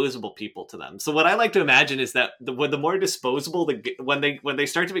disposable people to them. So what I like to imagine is that the more disposable, when they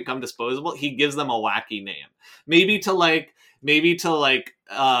start to become disposable, he gives them a wacky name. Maybe to like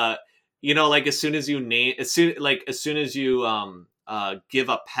as soon as you give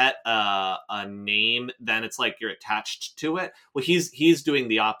a pet a name, then it's like you're attached to it. Well, he's doing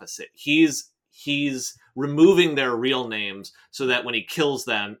the opposite. He's removing their real names so that when he kills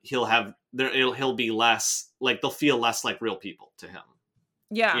them, he'll be less like, they'll feel less like real people to him.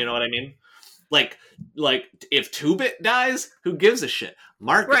 Yeah. You know what I mean? Like if 2-Bit dies, who gives a shit?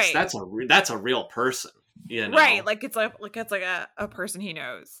 Marcus, right. That's a real person. You know? Right, like it's like a person he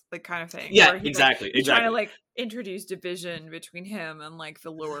knows, like kind of thing. Yeah, exactly. He's trying to like introduce division between him and like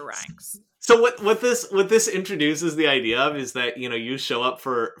the lower ranks. So what this introduces the idea of is that, you show up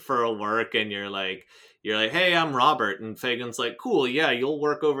for a work and you're like, hey, I'm Robert, and Fagin's like, cool, yeah, you'll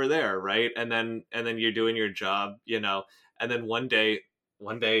work over there, right? And then you're doing your job, and then one day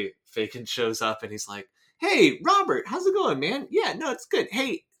Fagin shows up and he's like, hey, Robert, how's it going, man? Yeah, no, it's good.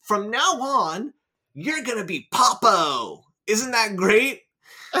 Hey, from now on, you're gonna be Popo. Isn't that great?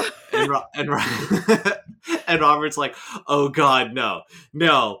 and Robert's like, oh god, no,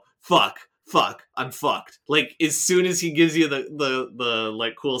 fuck, I'm fucked. Like, as soon as he gives you the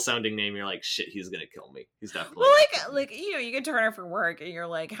like cool sounding name, you're like, shit, he's gonna kill me. He's definitely like you get to turn up for work and you're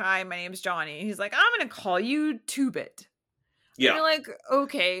like, hi, my name's Johnny. And he's like, I'm gonna call you 2-Bit. Yeah. And you're like,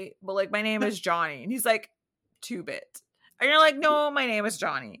 okay, but like my name is Johnny. And he's like, 2-Bit. And you're like, no, my name is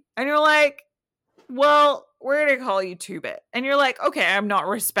Johnny. And you're like, well, we're gonna call you 2-Bit. And you're like, okay, I'm not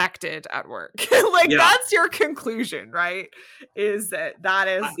respected at work. That's your conclusion, right? Is that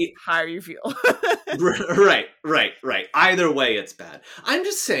is how you feel. Right. Either way, it's bad. I'm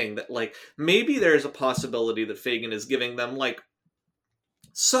just saying that, like, maybe there's a possibility that Fagin is giving them, like,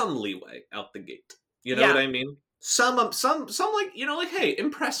 some leeway out the gate. You know what I mean? Some like, like, hey,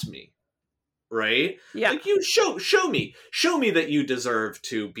 impress me. Right? Yeah. Like, you show me that you deserve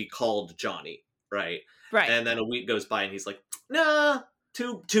to be called Johnny. Right. And then a week goes by and he's like, nah,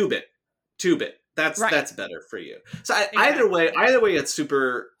 2-Bit. That's better for you. So either way,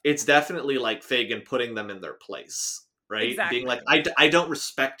 it's definitely like Fagin putting them in their place, right? Exactly. Being like, I don't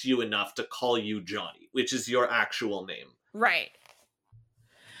respect you enough to call you Johnny, which is your actual name. Right.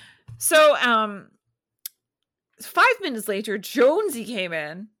 So, 5 minutes later, Jonesy came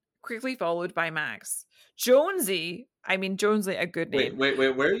in, quickly followed by Max. Jonesy, a good name. Wait,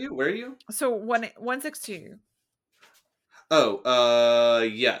 where are you? So 162. Oh,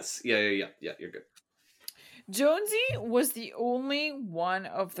 yes. Yeah, you're good. Jonesy was the only one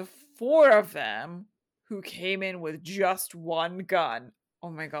of the 4 of them who came in with just one gun. Oh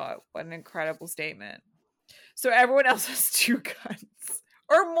my god, what an incredible statement. So everyone else has 2 guns.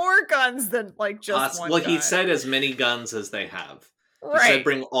 Or more guns than like just one gun. He said as many guns as they have. Right. He said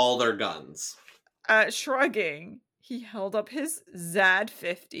bring all their guns. Shrugging, he held up his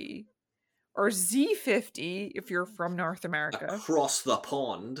ZAD-50, or Z-50 if you're from North America. Across the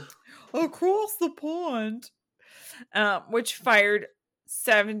pond. Which fired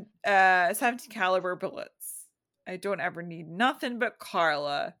 70 caliber bullets. I don't ever need nothing but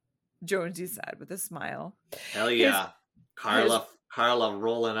Carla, Jonesy said with a smile. Hell yeah. Carla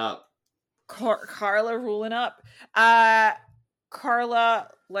rolling up. Carla rolling up. Carla,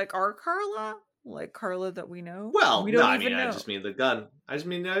 like our Carla? Like Carla that we know? Well, we don't even know. I just mean the gun.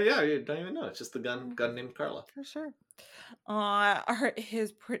 You don't even know. It's just the gun named Carla. For sure.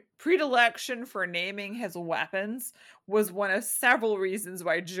 His predilection for naming his weapons was one of several reasons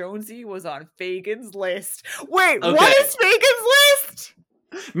why Jonesy was on Fagin's list. Wait, okay. What is Fagin's list?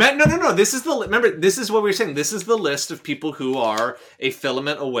 Matt, no. This is remember, this is what we were saying. This is the list of people who are a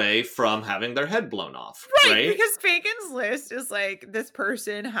filament away from having their head blown off. Right? Because Fagin's list is like, this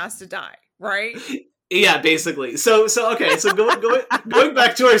person has to die, right? Yeah, basically. So okay. So going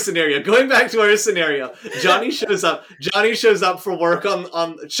back to our scenario. Johnny shows up. Johnny shows up for work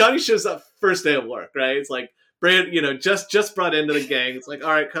Johnny shows up first day of work. Right? It's like brand, just brought into the gang. It's like,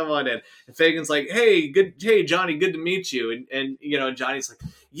 all right, come on in. And Fagin's like, hey, Johnny, good to meet you. And Johnny's like,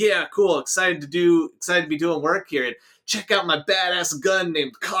 yeah, cool, excited to be doing work here. And check out my badass gun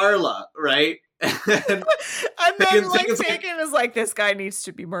named Carla. Right? And then Fagin is like, this guy needs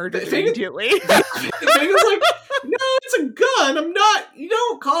to be murdered immediately. Fagin's like, no, it's a gun. You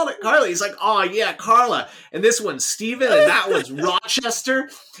don't call it Carla. He's like, oh yeah, Carla. And this one's Steven, and that one's Rochester,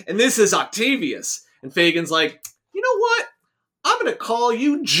 and this is Octavius. And Fagin's like, you know what? I'm gonna call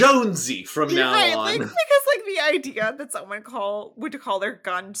you Jonesy from now on. Because the idea that someone would call their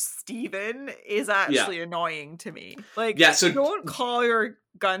gun Steven is actually annoying to me. Like, so don't call your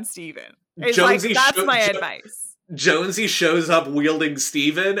gun Steven. It's Jonesy, that's my advice. Jonesy shows up wielding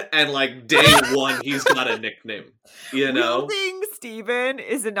Steven, and day one he's got a nickname. Wielding Steven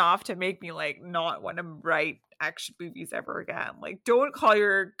is enough to make me not want to write action movies ever again. Don't call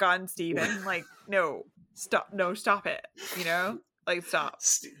your gun Steven. No, stop it. Stop.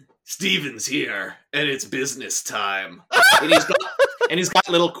 Steven's here, and it's business time. and he's got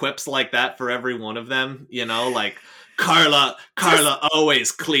little quips like that for every one of them. Carla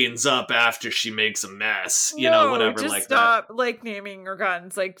always cleans up after she makes a mess. Whatever. Just stop naming your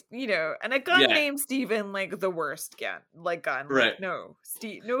guns. And a gun named Steven, the worst gun. Right. No.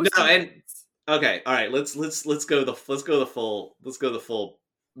 No, and okay, all right. Let's go the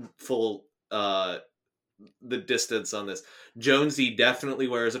full the distance on this. Jonesy definitely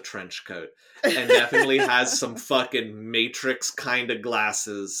wears a trench coat and definitely has some fucking Matrix kind of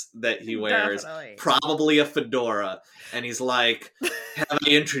glasses that he wears. Definitely. Probably a fedora. And he's like, have I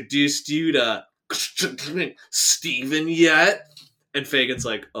introduced you to Steven yet? And Fagin's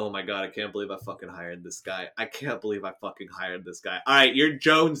like, oh my god, I can't believe I fucking hired this guy. All right, you're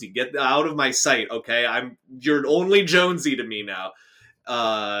Jonesy. Get out of my sight, okay? You're only Jonesy to me now.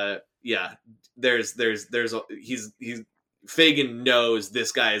 Fagin knows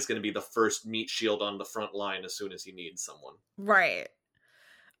this guy is going to be the first meat shield on the front line as soon as he needs someone. Right.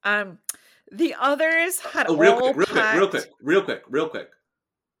 The others had real quick. I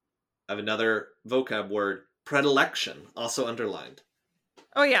have another vocab word. Predilection, also underlined.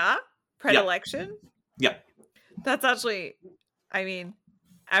 Oh yeah? Predilection? Yeah. That's actually,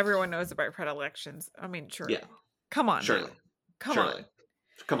 everyone knows about predilections. Surely. Yeah. Come on. Surely. Come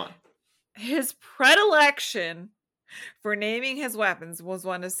on. His predilection for naming his weapons was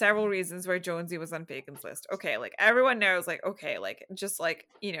one of several reasons why Jonesy was on Fagin's list. Okay, everyone knows,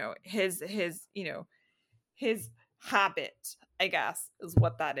 his habit, I guess, is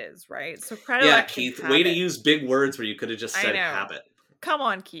what that is, right? So predilection. Yeah, Keith, habit. Way to use big words where you could have just said habit. Come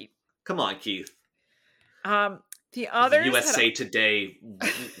on, Keith. The others USA Today.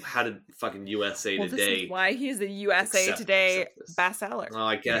 How did fucking USA Today? This is why he's a USA Today bestseller. Oh,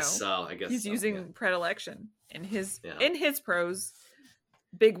 I guess so. He's using predilection in his prose.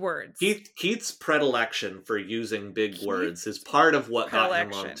 Big words. Keith's predilection for using big words is part of what got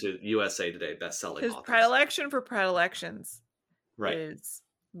him onto USA Today bestselling. His predilection for predilections is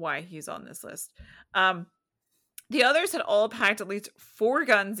why he's on this list. The others had all packed at least 4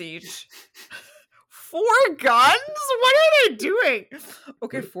 guns each. 4 guns? What are they doing?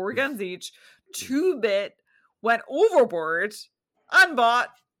 Okay, 4 guns each. 2-Bit went overboard and brought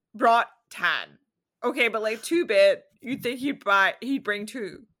 10. Okay, but 2-Bit, you'd think he'd bring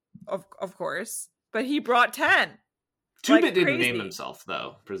 2, of course, but he brought 10. 2-Bit didn't name himself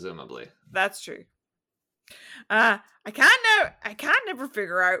though, presumably. That's true. I can't never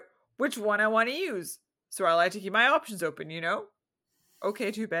figure out which one I want to use, so I like to keep my options open.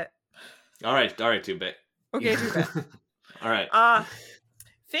 Okay, 2-Bit. All right, 2-Bit. Okay, 2-Bit. All right.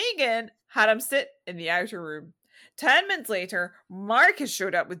 Fagin had him sit in the outer room. 10 minutes later, Marcus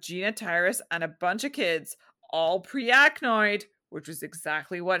showed up with Gina, Tyrus, and a bunch of kids, all pre-acnoid, which was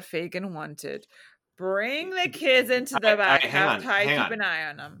exactly what Fagin wanted. Bring the kids into the back. Keep an eye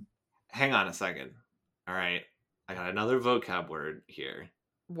on them. Hang on a second. All right. I got another vocab word here.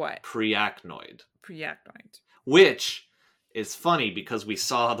 What? Pre-acnoid. Pre-acnoid. Which is funny because we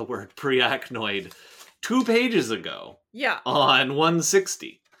saw the word pre-acnoid 2 pages ago. Yeah. On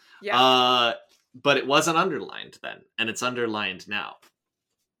 160. Yeah. But it wasn't underlined then, and it's underlined now.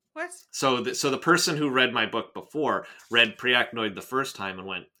 What? So the person who read my book before read preacnoid the first time and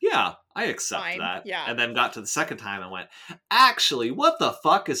went, yeah, I accept Fine. that. Yeah. And then got to the second time and went, actually, what the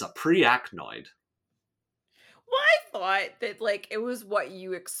fuck is a preacnoid? Well, I thought that, like, it was what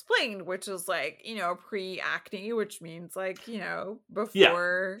you explained, which was, like, you know, pre-acne, which means, like, you know,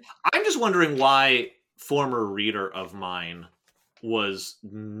 before. Yeah. I'm just wondering why former reader of mine was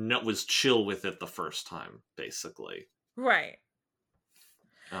chill with it the first time, basically. Right.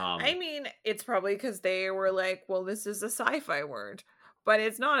 I mean, it's probably because they were like, well, this is a sci-fi word. But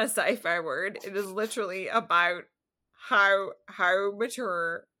it's not a sci-fi word. It is literally about how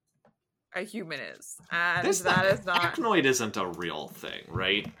mature a human is. And that is not... Acnoid isn't a real thing,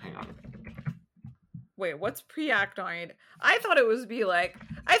 right? Hang on. Wait, what's pre-acnoid? I thought it would be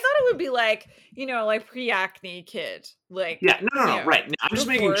like, you know, like pre-acne kid. Like, yeah, no, right. I'm just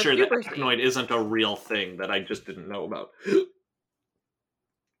making sure puberty. that acnoid isn't a real thing that I just didn't know about.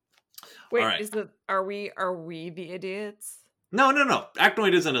 Wait, right. are we the idiots? No.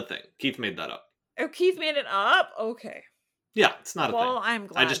 Acnoid isn't a thing. Keith made that up. Oh, Keith made it up? Okay. Yeah, it's not a thing. Well, I'm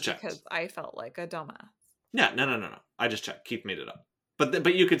glad I just checked. because I felt like a dumbass. Yeah, no. I just checked. Keith made it up.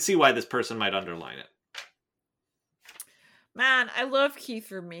 But you could see why this person might underline it. Man, I love Keith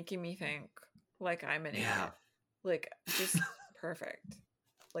for making me think like I'm an idiot. Like, just perfect.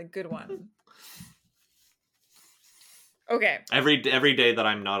 Like, good one. Okay. Every day that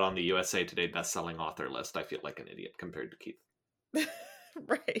I'm not on the USA Today best-selling author list, I feel like an idiot compared to Keith.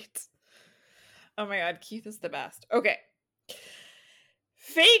 Right. Oh my god, Keith is the best. Okay.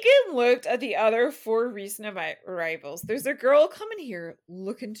 Fagin looked at the other 4 recent arrivals. There's a girl coming here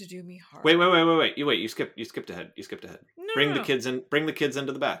looking to do me harm. Wait. You skipped ahead. No, bring the kids in. Bring the kids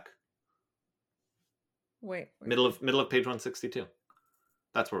into the back. Wait. Middle of page 162.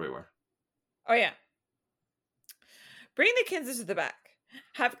 That's where we were. Oh yeah. Bring the kids into the back.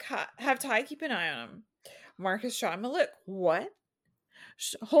 Have Ty keep an eye on him. Marcus shot him a look. What?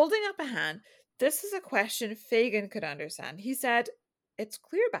 Holding up a hand. This is a question Fagin could understand. He said, "It's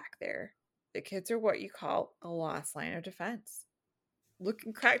clear back there. The kids are what you call a last line of defense."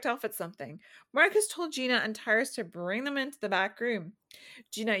 Looking cracked off at something, Marcus told Gina and Tyrus to bring them into the back room.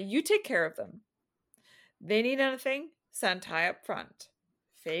 Gina, you take care of them. They need anything? Send Ty up front.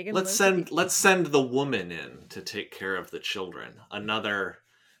 Fagin. Let's send the woman in to take care of the children. Another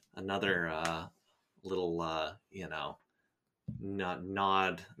little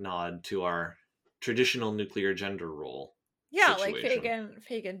nod to our traditional nuclear gender role. Yeah, situation. like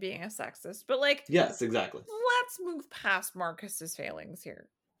Fagin being a sexist, but like, yes, exactly. Let's move past Marcus's failings here.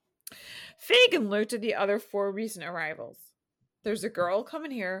 Fagin looked at the other 4 recent arrivals. There's a girl coming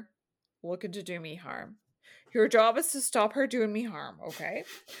here looking to do me harm. Your job is to stop her doing me harm, okay?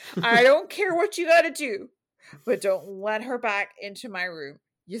 I don't care what you gotta do, but don't let her back into my room.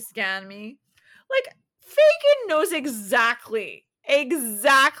 You scan me? Like, Fagin knows exactly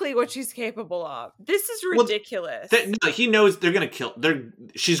what she's capable of. This is ridiculous. No, he knows they're gonna kill.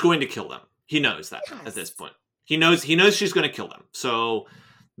 She's going to kill them. He knows that at this point. He knows she's going to kill them. So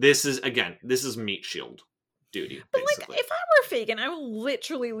this is meat shield duty. But basically. like, if I were Fagin, I would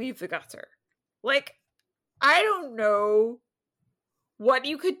literally leave the gutter. Like, I don't know what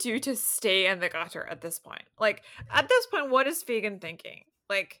you could do to stay in the gutter at this point. Like, at this point, what is Fagin thinking?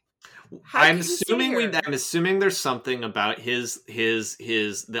 Like, I'm assuming there's something about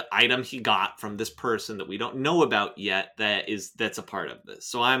the item he got from this person that we don't know about yet that's a part of this.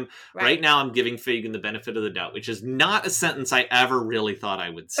 So right now I'm giving Fagin the benefit of the doubt, which is not a sentence I ever really thought I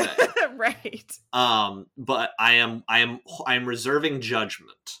would say. Right. But I am reserving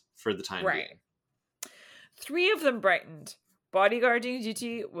judgment for the time being. 3 of them brightened. Bodyguarding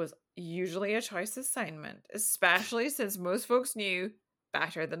duty was usually a choice assignment, especially since most folks knew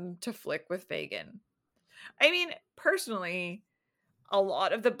better than to flick with Fagin. I mean, personally, a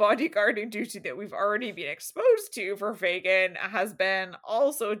lot of the bodyguarding duty that we've already been exposed to for Fagin has been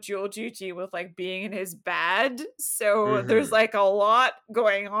also dual duty with like being in his bed. So there's like a lot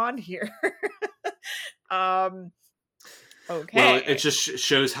going on here. Okay. Well, it just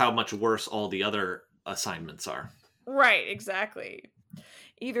shows how much worse all the other assignments are. Right, exactly.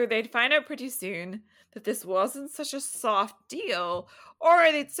 Either they'd find out pretty soon that this wasn't such a soft deal,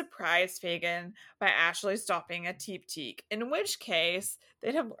 or they'd surprise Fagin by actually stopping a teep-teak, in which case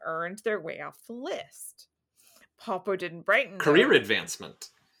they'd have earned their way off the list. Popo didn't brighten. Career advancement.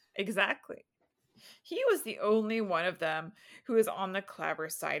 Exactly. He was the only one of them who was on the clever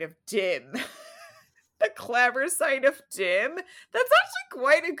side of dim. The clever side of dim? That's actually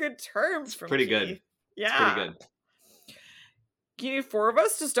quite a good term. It's pretty Keith. Good. Yeah. It's pretty good. You need 4 of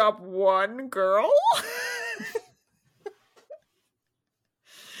us to stop one girl?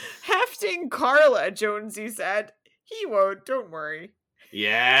 protecting Carla, Jonesy said. He won't, don't worry.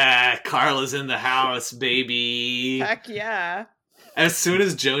 Yeah, Carla's in the house, baby. Heck yeah. As soon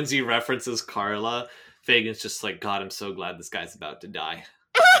as Jonesy references Carla, Fagin's just like, God, I'm so glad this guy's about to die.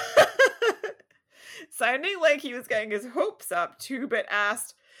 Sounding like he was getting his hopes up, Two-Bit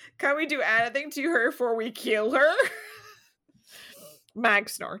asked, can we do anything to her before we kill her? Mag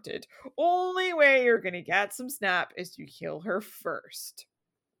snorted. Only way you're gonna get some snap is to kill her first.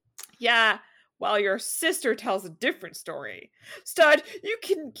 Yeah, while your sister tells a different story. Stud, you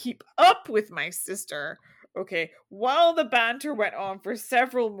can keep up with my sister. Okay, while the banter went on for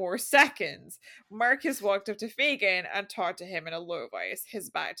several more seconds, Marcus walked up to Fagin and talked to him in a low voice, his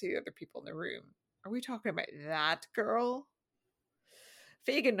back to the other people in the room. Are we talking about that girl?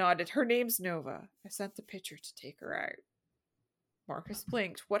 Fagin nodded. Her name's Nova. I sent the picture to take her out. Marcus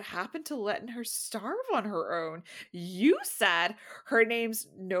blinked. What happened to letting her starve on her own? You said her name's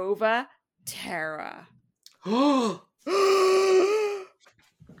Nova Terra. Now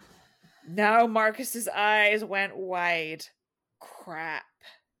Marcus's eyes went wide. Crap.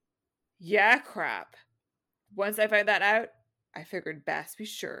 Yeah, crap. Once I found that out, I figured best be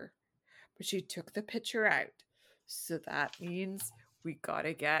sure. But she took the picture out. So that means we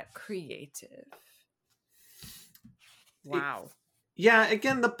gotta get creative. Wow. Yeah,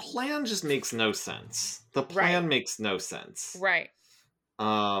 again, the plan just makes no sense. The plan makes no sense. Right.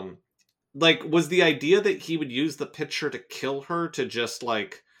 Like, was the idea that he would use the picture to kill her to just,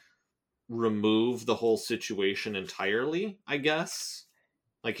 like, remove the whole situation entirely, I guess?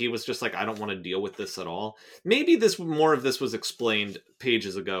 Like, he was just like, I don't want to deal with this at all. Maybe more of this was explained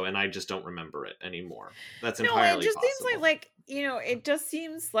pages ago, and I just don't remember it anymore. That's entirely possible. Seems like, it just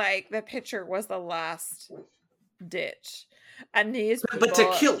seems like the picture was the last ditch. And these people... But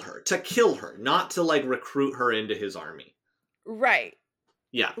to kill her, not to, like, recruit her into his army. Right.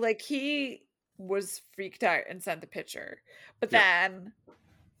 Yeah. Like, he was freaked out and sent the picture. But then,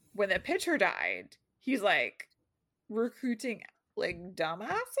 when the picture died, he's, like, recruiting, like,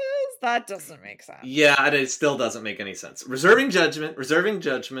 dumbasses? That doesn't make sense. Yeah, it still doesn't make any sense. Reserving judgment,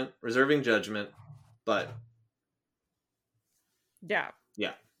 but... Yeah.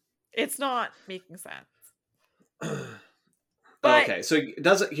 Yeah. It's not making sense. But, okay, so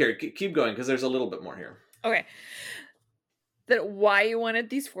does it here? Keep going because there's a little bit more here. Okay, that why you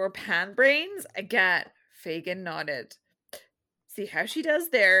wanted these 4 pan brains? Again, Fagin nodded. See how she does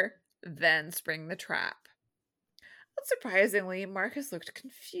there, then spring the trap. Unsurprisingly, Marcus looked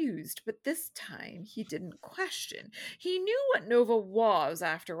confused, but this time he didn't question. He knew what Nova was,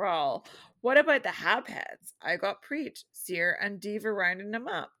 after all. What about the Habheads? I got Preach, Seer, and Diva rounding them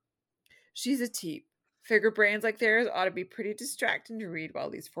up. She's a teep. Figure brains like theirs ought to be pretty distracting to read while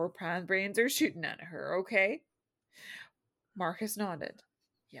these 4 pan brains are shooting at her, okay? Marcus nodded.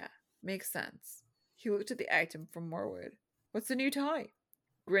 Yeah, makes sense. He looked at the item from Morwood. What's the new toy?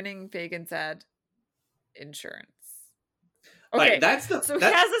 Grinning, Fagin said, insurance. Okay, right, so he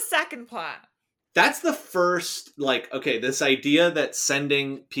has a second plan. That's the first, like, okay, this idea that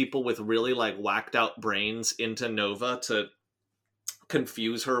sending people with really, like, whacked out brains into Nova to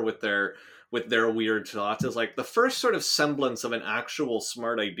confuse her with their weird thoughts is like the first sort of semblance of an actual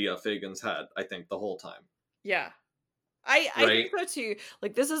smart idea Fagin's had, I think, the whole time. Yeah. I think so too.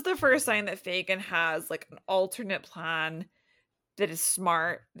 Like, this is the first sign that Fagin has, like, an alternate plan that is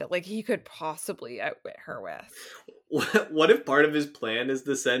smart, that, like, he could possibly outwit her with. What if part of his plan is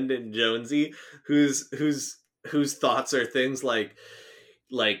to send in Jonesy, whose thoughts are things like,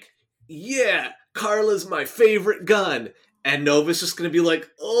 yeah, Carla's my favorite gun. And Nova's just going to be like,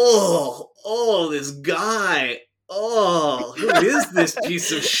 oh, this guy. Oh, who is this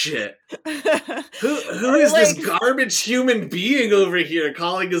piece of shit? Who is this garbage human being over here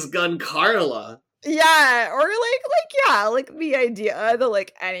calling his gun Carla? Yeah, or like the idea that,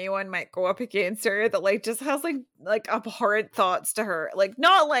 like, anyone might go up against her that, like, just has like abhorrent thoughts to her. Like,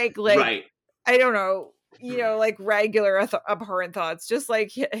 not like right. I don't know, like regular abhorrent thoughts, just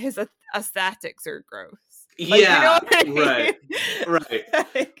like his aesthetics are gross. Like, yeah, you know what I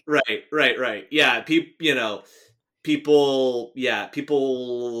mean? right. Yeah, people,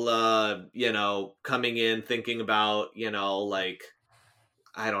 coming in thinking about, like,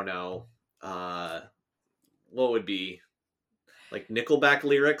 I don't know, what would be, like, Nickelback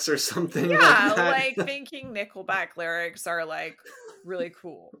lyrics or something like that? Like thinking Nickelback lyrics are, like, really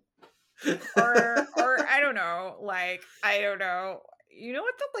cool. Or I don't know, you know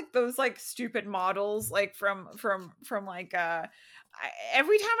what, those like stupid models, like from like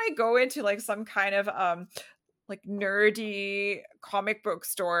every time I go into like some kind of like nerdy comic book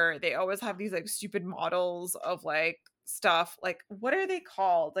store, they always have these like stupid models of like stuff, like, what are they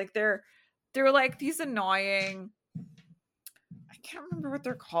called? Like, they're like these annoying, I can't remember what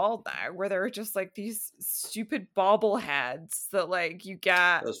they're called now, where they're just like these stupid bobbleheads that like you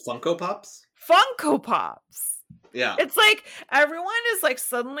get. Those Funko Pops? Funko Pops. Yeah. It's like everyone is like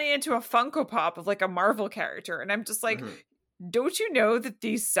suddenly into a Funko Pop of like a Marvel character. And I'm just like, don't you know that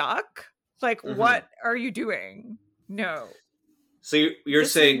these suck? Like, what are you doing? No. So you're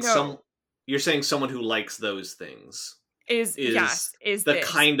saying you're saying someone who likes those things is the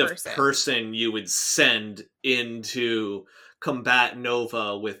kind of person you would send into combat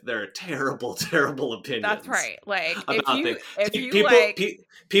Nova with their terrible, terrible opinions. That's right. Like,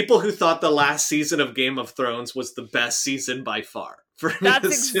 people who thought the last season of Game of Thrones was the best season by far. That's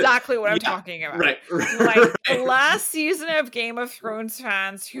exactly what I'm talking about. Right. Like, the last season of Game of Thrones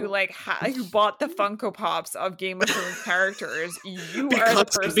fans who like who bought the Funko Pops of Game of Thrones characters, are the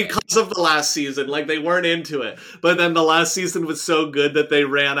person. Because of the last season, like they weren't into it. But then the last season was so good that they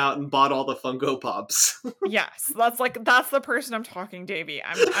ran out and bought all the Funko Pops. Yes, that's the person I'm talking, Davey.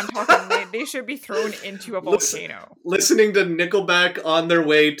 I'm talking. They should be thrown into a volcano. Listening to Nickelback on their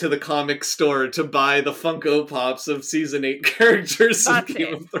way to the comic store to buy the Funko Pops of season 8 characters.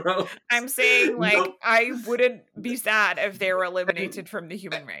 Game of Thrones. I'm saying, like, I wouldn't be sad if they were eliminated from the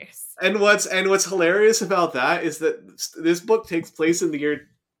human race. And what's hilarious about that is that this book takes place in the year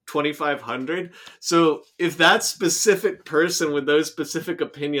 2500. So if that specific person with those specific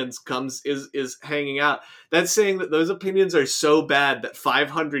opinions is hanging out, that's saying that those opinions are so bad that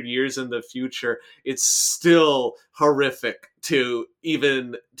 500 years in the future, it's still horrific to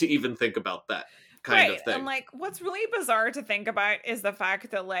even think about that. Kind of thing. And like, what's really bizarre to think about is the fact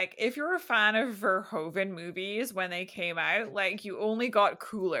that like, if you're a fan of Verhoeven movies when they came out, like you only got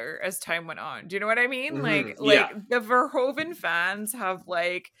cooler as time went on. Do you know what I mean? Like the Verhoeven fans have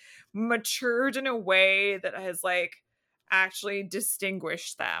like matured in a way that has like actually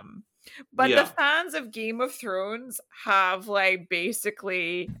distinguished them. But the fans of Game of Thrones have like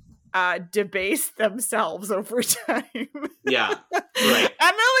basically debased themselves over time. Yeah, right.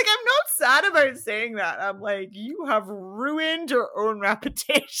 I'm not sad about saying that. I'm like, you have ruined your own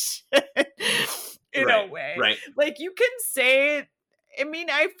reputation in a way. Right. Like, you can say, I mean,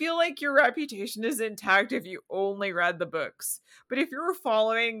 I feel like your reputation is intact if you only read the books. But if you're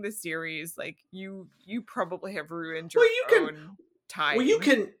following the series, like, you probably have ruined your own time. Well,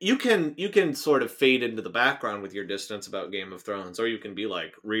 you can sort of fade into the background with your distance about Game of Thrones, or you can be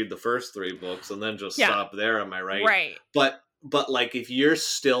like, read the first 3 books and then just stop there. Am I right? Right. But like, if you're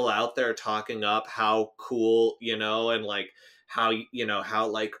still out there talking up how cool, and like how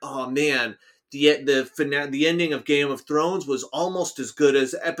like, oh man, the ending of Game of Thrones was almost as good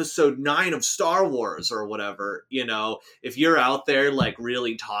as episode 9 of Star Wars or whatever, if you're out there like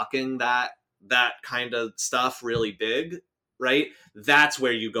really talking that kind of stuff really big, right? That's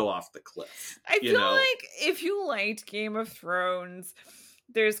where you go off the cliff. I feel like if you liked Game of Thrones,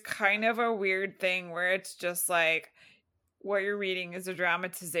 there's kind of a weird thing where it's just like what you're reading is a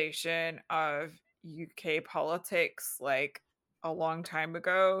dramatization of UK politics like a long time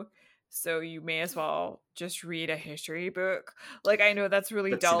ago. So you may as well just read a history book. Like, I know that's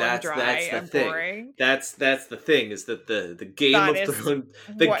really dull and dry and boring. That's the thing, is that the Game of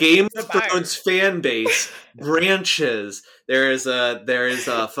Thrones fan base branches. There is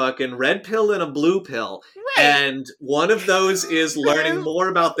a fucking red pill and a blue pill. Right. And one of those is learning more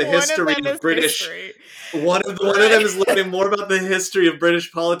about the history of British. One of them is learning more about the history of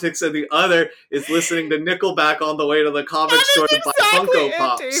British politics, and the other is listening to Nickelback on the way to the comic store to buy Funko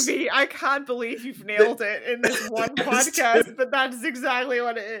Pops. Davey, I can't believe you've nailed it in this one podcast, but that's exactly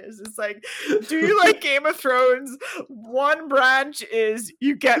what it is. It's like, do you like Game of Thrones? One branch is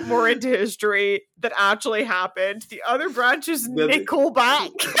you get more into history that actually happened. The other branch is Nickelback.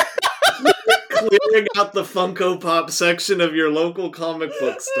 Clearing out the Funko Pop section of your local comic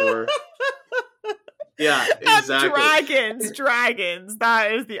book store. Yeah, exactly. And dragons.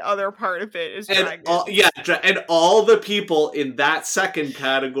 That is the other part of it. Is dragons. And all the people in that second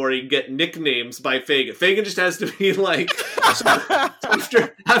category get nicknames by Fagin. Fagin just has to be like,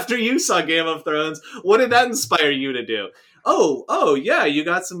 after you saw Game of Thrones, what did that inspire you to do? Oh yeah, you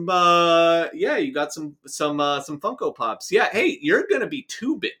got some some Funko Pops. Yeah, hey, you're gonna be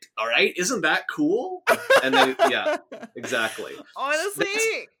 2-bit, all right? Isn't that cool? And then exactly. Honestly,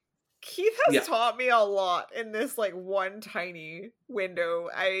 Keith has taught me a lot in this like one tiny window.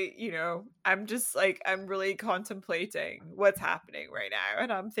 I'm just like, I'm really contemplating what's happening right now,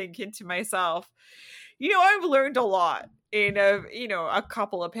 and I'm thinking to myself, I've learned a lot in a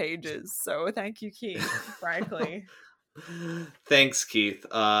couple of pages. So thank you, Keith, frankly. Thanks, Keith.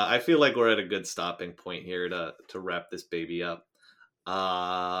 I feel like we're at a good stopping point here to wrap this baby up.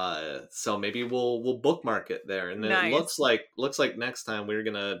 So maybe we'll bookmark it there, and then Nice. it looks like next time we're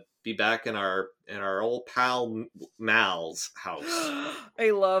gonna be back in our old pal Mal's house.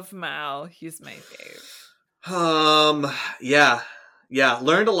 I love Mal. He's my fave. Yeah.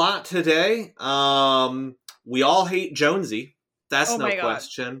 Learned a lot today. We all hate Jonesy. That's no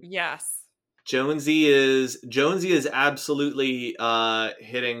question. Yes. Jonesy is absolutely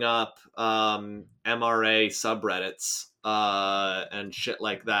hitting up MRA subreddits and shit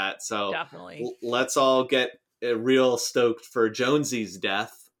like that. So definitely, let's all get real stoked for Jonesy's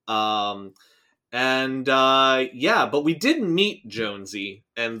death. But we didn't meet Jonesy,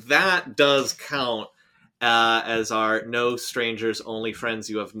 and that does count as our no strangers, only friends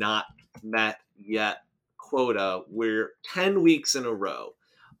you have not met yet quota. We're 10 weeks in a row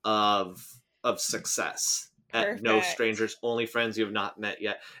of success at no strangers, only friends you have not met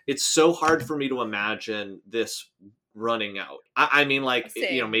yet. It's so hard for me to imagine this running out. I mean, like,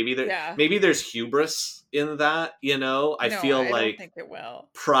 same. You know, maybe there's hubris in that, you know. I don't think it will.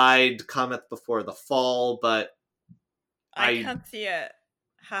 Pride cometh before the fall, but I can't see it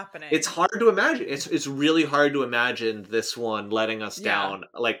happening. It's hard to imagine. It's really hard to imagine this one letting us down.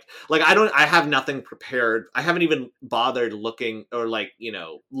 Like I have nothing prepared. I haven't even bothered looking or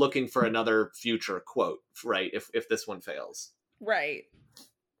looking for another future quote, right? If this one fails. Right.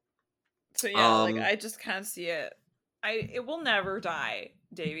 So I just can't see it. It will never die,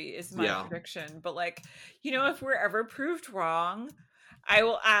 Davey, is my prediction. But if we're ever proved wrong, I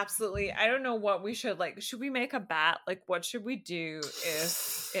will absolutely, I don't know what we should, should we make a bet? What should we do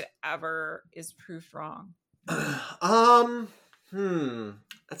if it ever is proved wrong? That's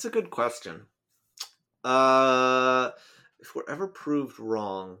a good question. If we're ever proved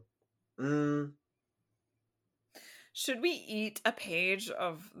wrong, should we eat a page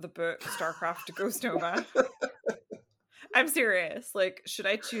of the book StarCraft Ghost Nova? I'm serious. Should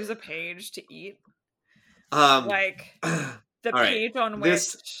I choose a page to eat? The page on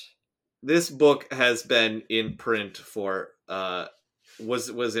which this book has been in print for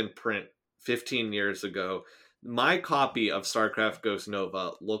was in print 15 years ago. My copy of StarCraft Ghost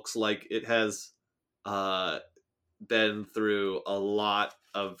Nova looks like it has been through a lot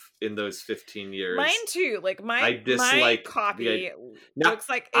in those 15 years. Mine too. My copy looks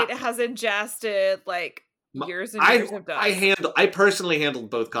like it has ingested years and years of dust. I personally handled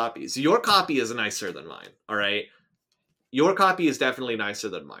both copies. Your copy is nicer than mine. All right. Your copy is definitely nicer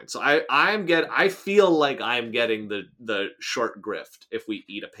than mine. So I feel like I'm getting the short grift if we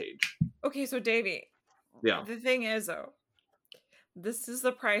eat a page. Okay, so Davey. Yeah. The thing is though, this is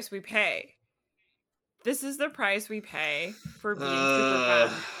the price we pay. This is the price we pay for being super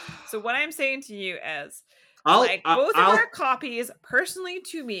fun. So what I'm saying to you is both of our copies, personally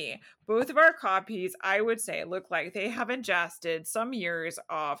to me, both of our copies, I would say, look like they have ingested some years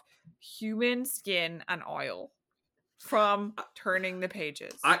of human skin and oil from turning the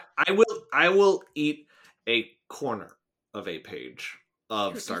pages. I will eat a corner of a page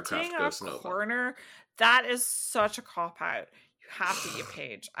of StarCraft Ghost Nova. Corner? That is such a cop-out. You have to eat a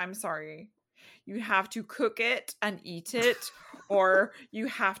page. I'm sorry. You have to cook it and eat it, or you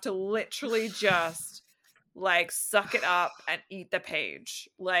have to literally just suck it up and eat the page.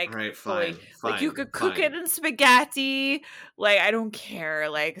 Right, fine. You could cook it in spaghetti. I don't care.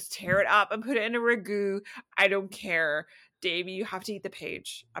 Tear it up and put it in a ragu. I don't care. Davey, you have to eat the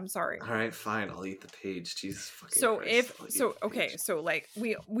page. I'm sorry. All right, fine. I'll eat the page. Jesus fucking Christ.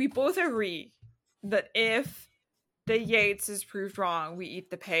 We both agree that if the Yates is proved wrong, we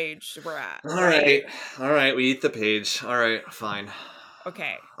eat the page we're at. All right, we eat the page. All right, fine.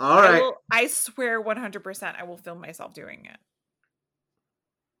 Okay. All right. I swear 100% I will film myself doing it.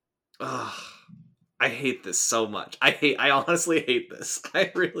 Ugh. I hate this so much. I honestly hate this.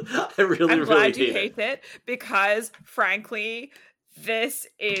 I really I'm glad you hate it because frankly, this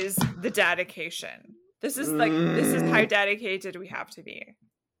is the dedication. This is how dedicated we have to be.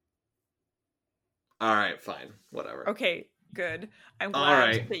 All right, fine. Whatever. Okay, good. I'm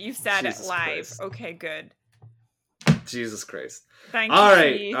glad that you said Jesus it live. Christ. Okay, good. Jesus Christ. Thank you.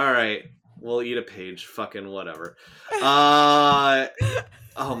 All right. We'll eat a page. Fucking whatever. Oh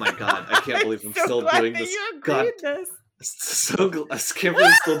my god, I can't believe I'm still doing this. I can't believe I'm still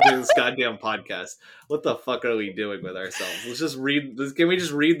doing this goddamn podcast. What the fuck are we doing with ourselves? Let's just read. Can we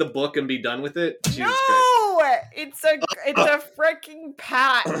just read the book and be done with it? Jesus Christ. It's a freaking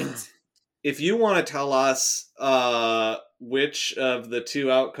pact. If you want to tell us which of the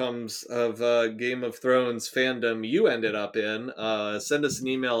two outcomes of Game of Thrones fandom you ended up in, send us an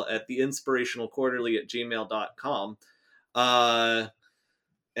email at theinspirationalquarterly@gmail.com. And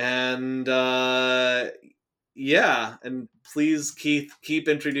yeah, and please, Keith, keep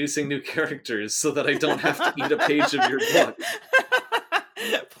introducing new characters so that I don't have to eat a page of your book.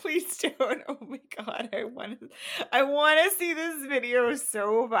 Please don't. Oh my god, I want to see this video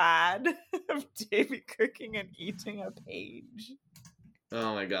so bad of Davey cooking and eating a page.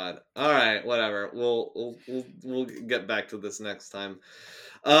 Oh my god. All right, whatever. We'll get back to this next time.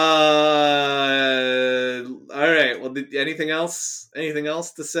 All right. Well, anything else? Anything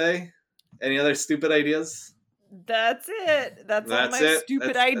else to say? Any other stupid ideas? That's it. That's all my it.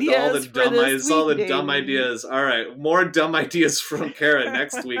 Stupid That's ideas all the for dumb, this week, all the Davey. dumb ideas. All right, more dumb ideas from Kara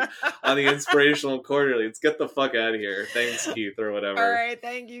next week on the Inspirational Quarterly. Let's get the fuck out of here. Thanks, Keith, or whatever. All right,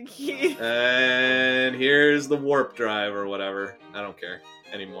 thank you, Keith. And here's the warp drive or whatever. I don't care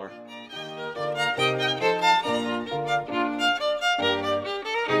anymore.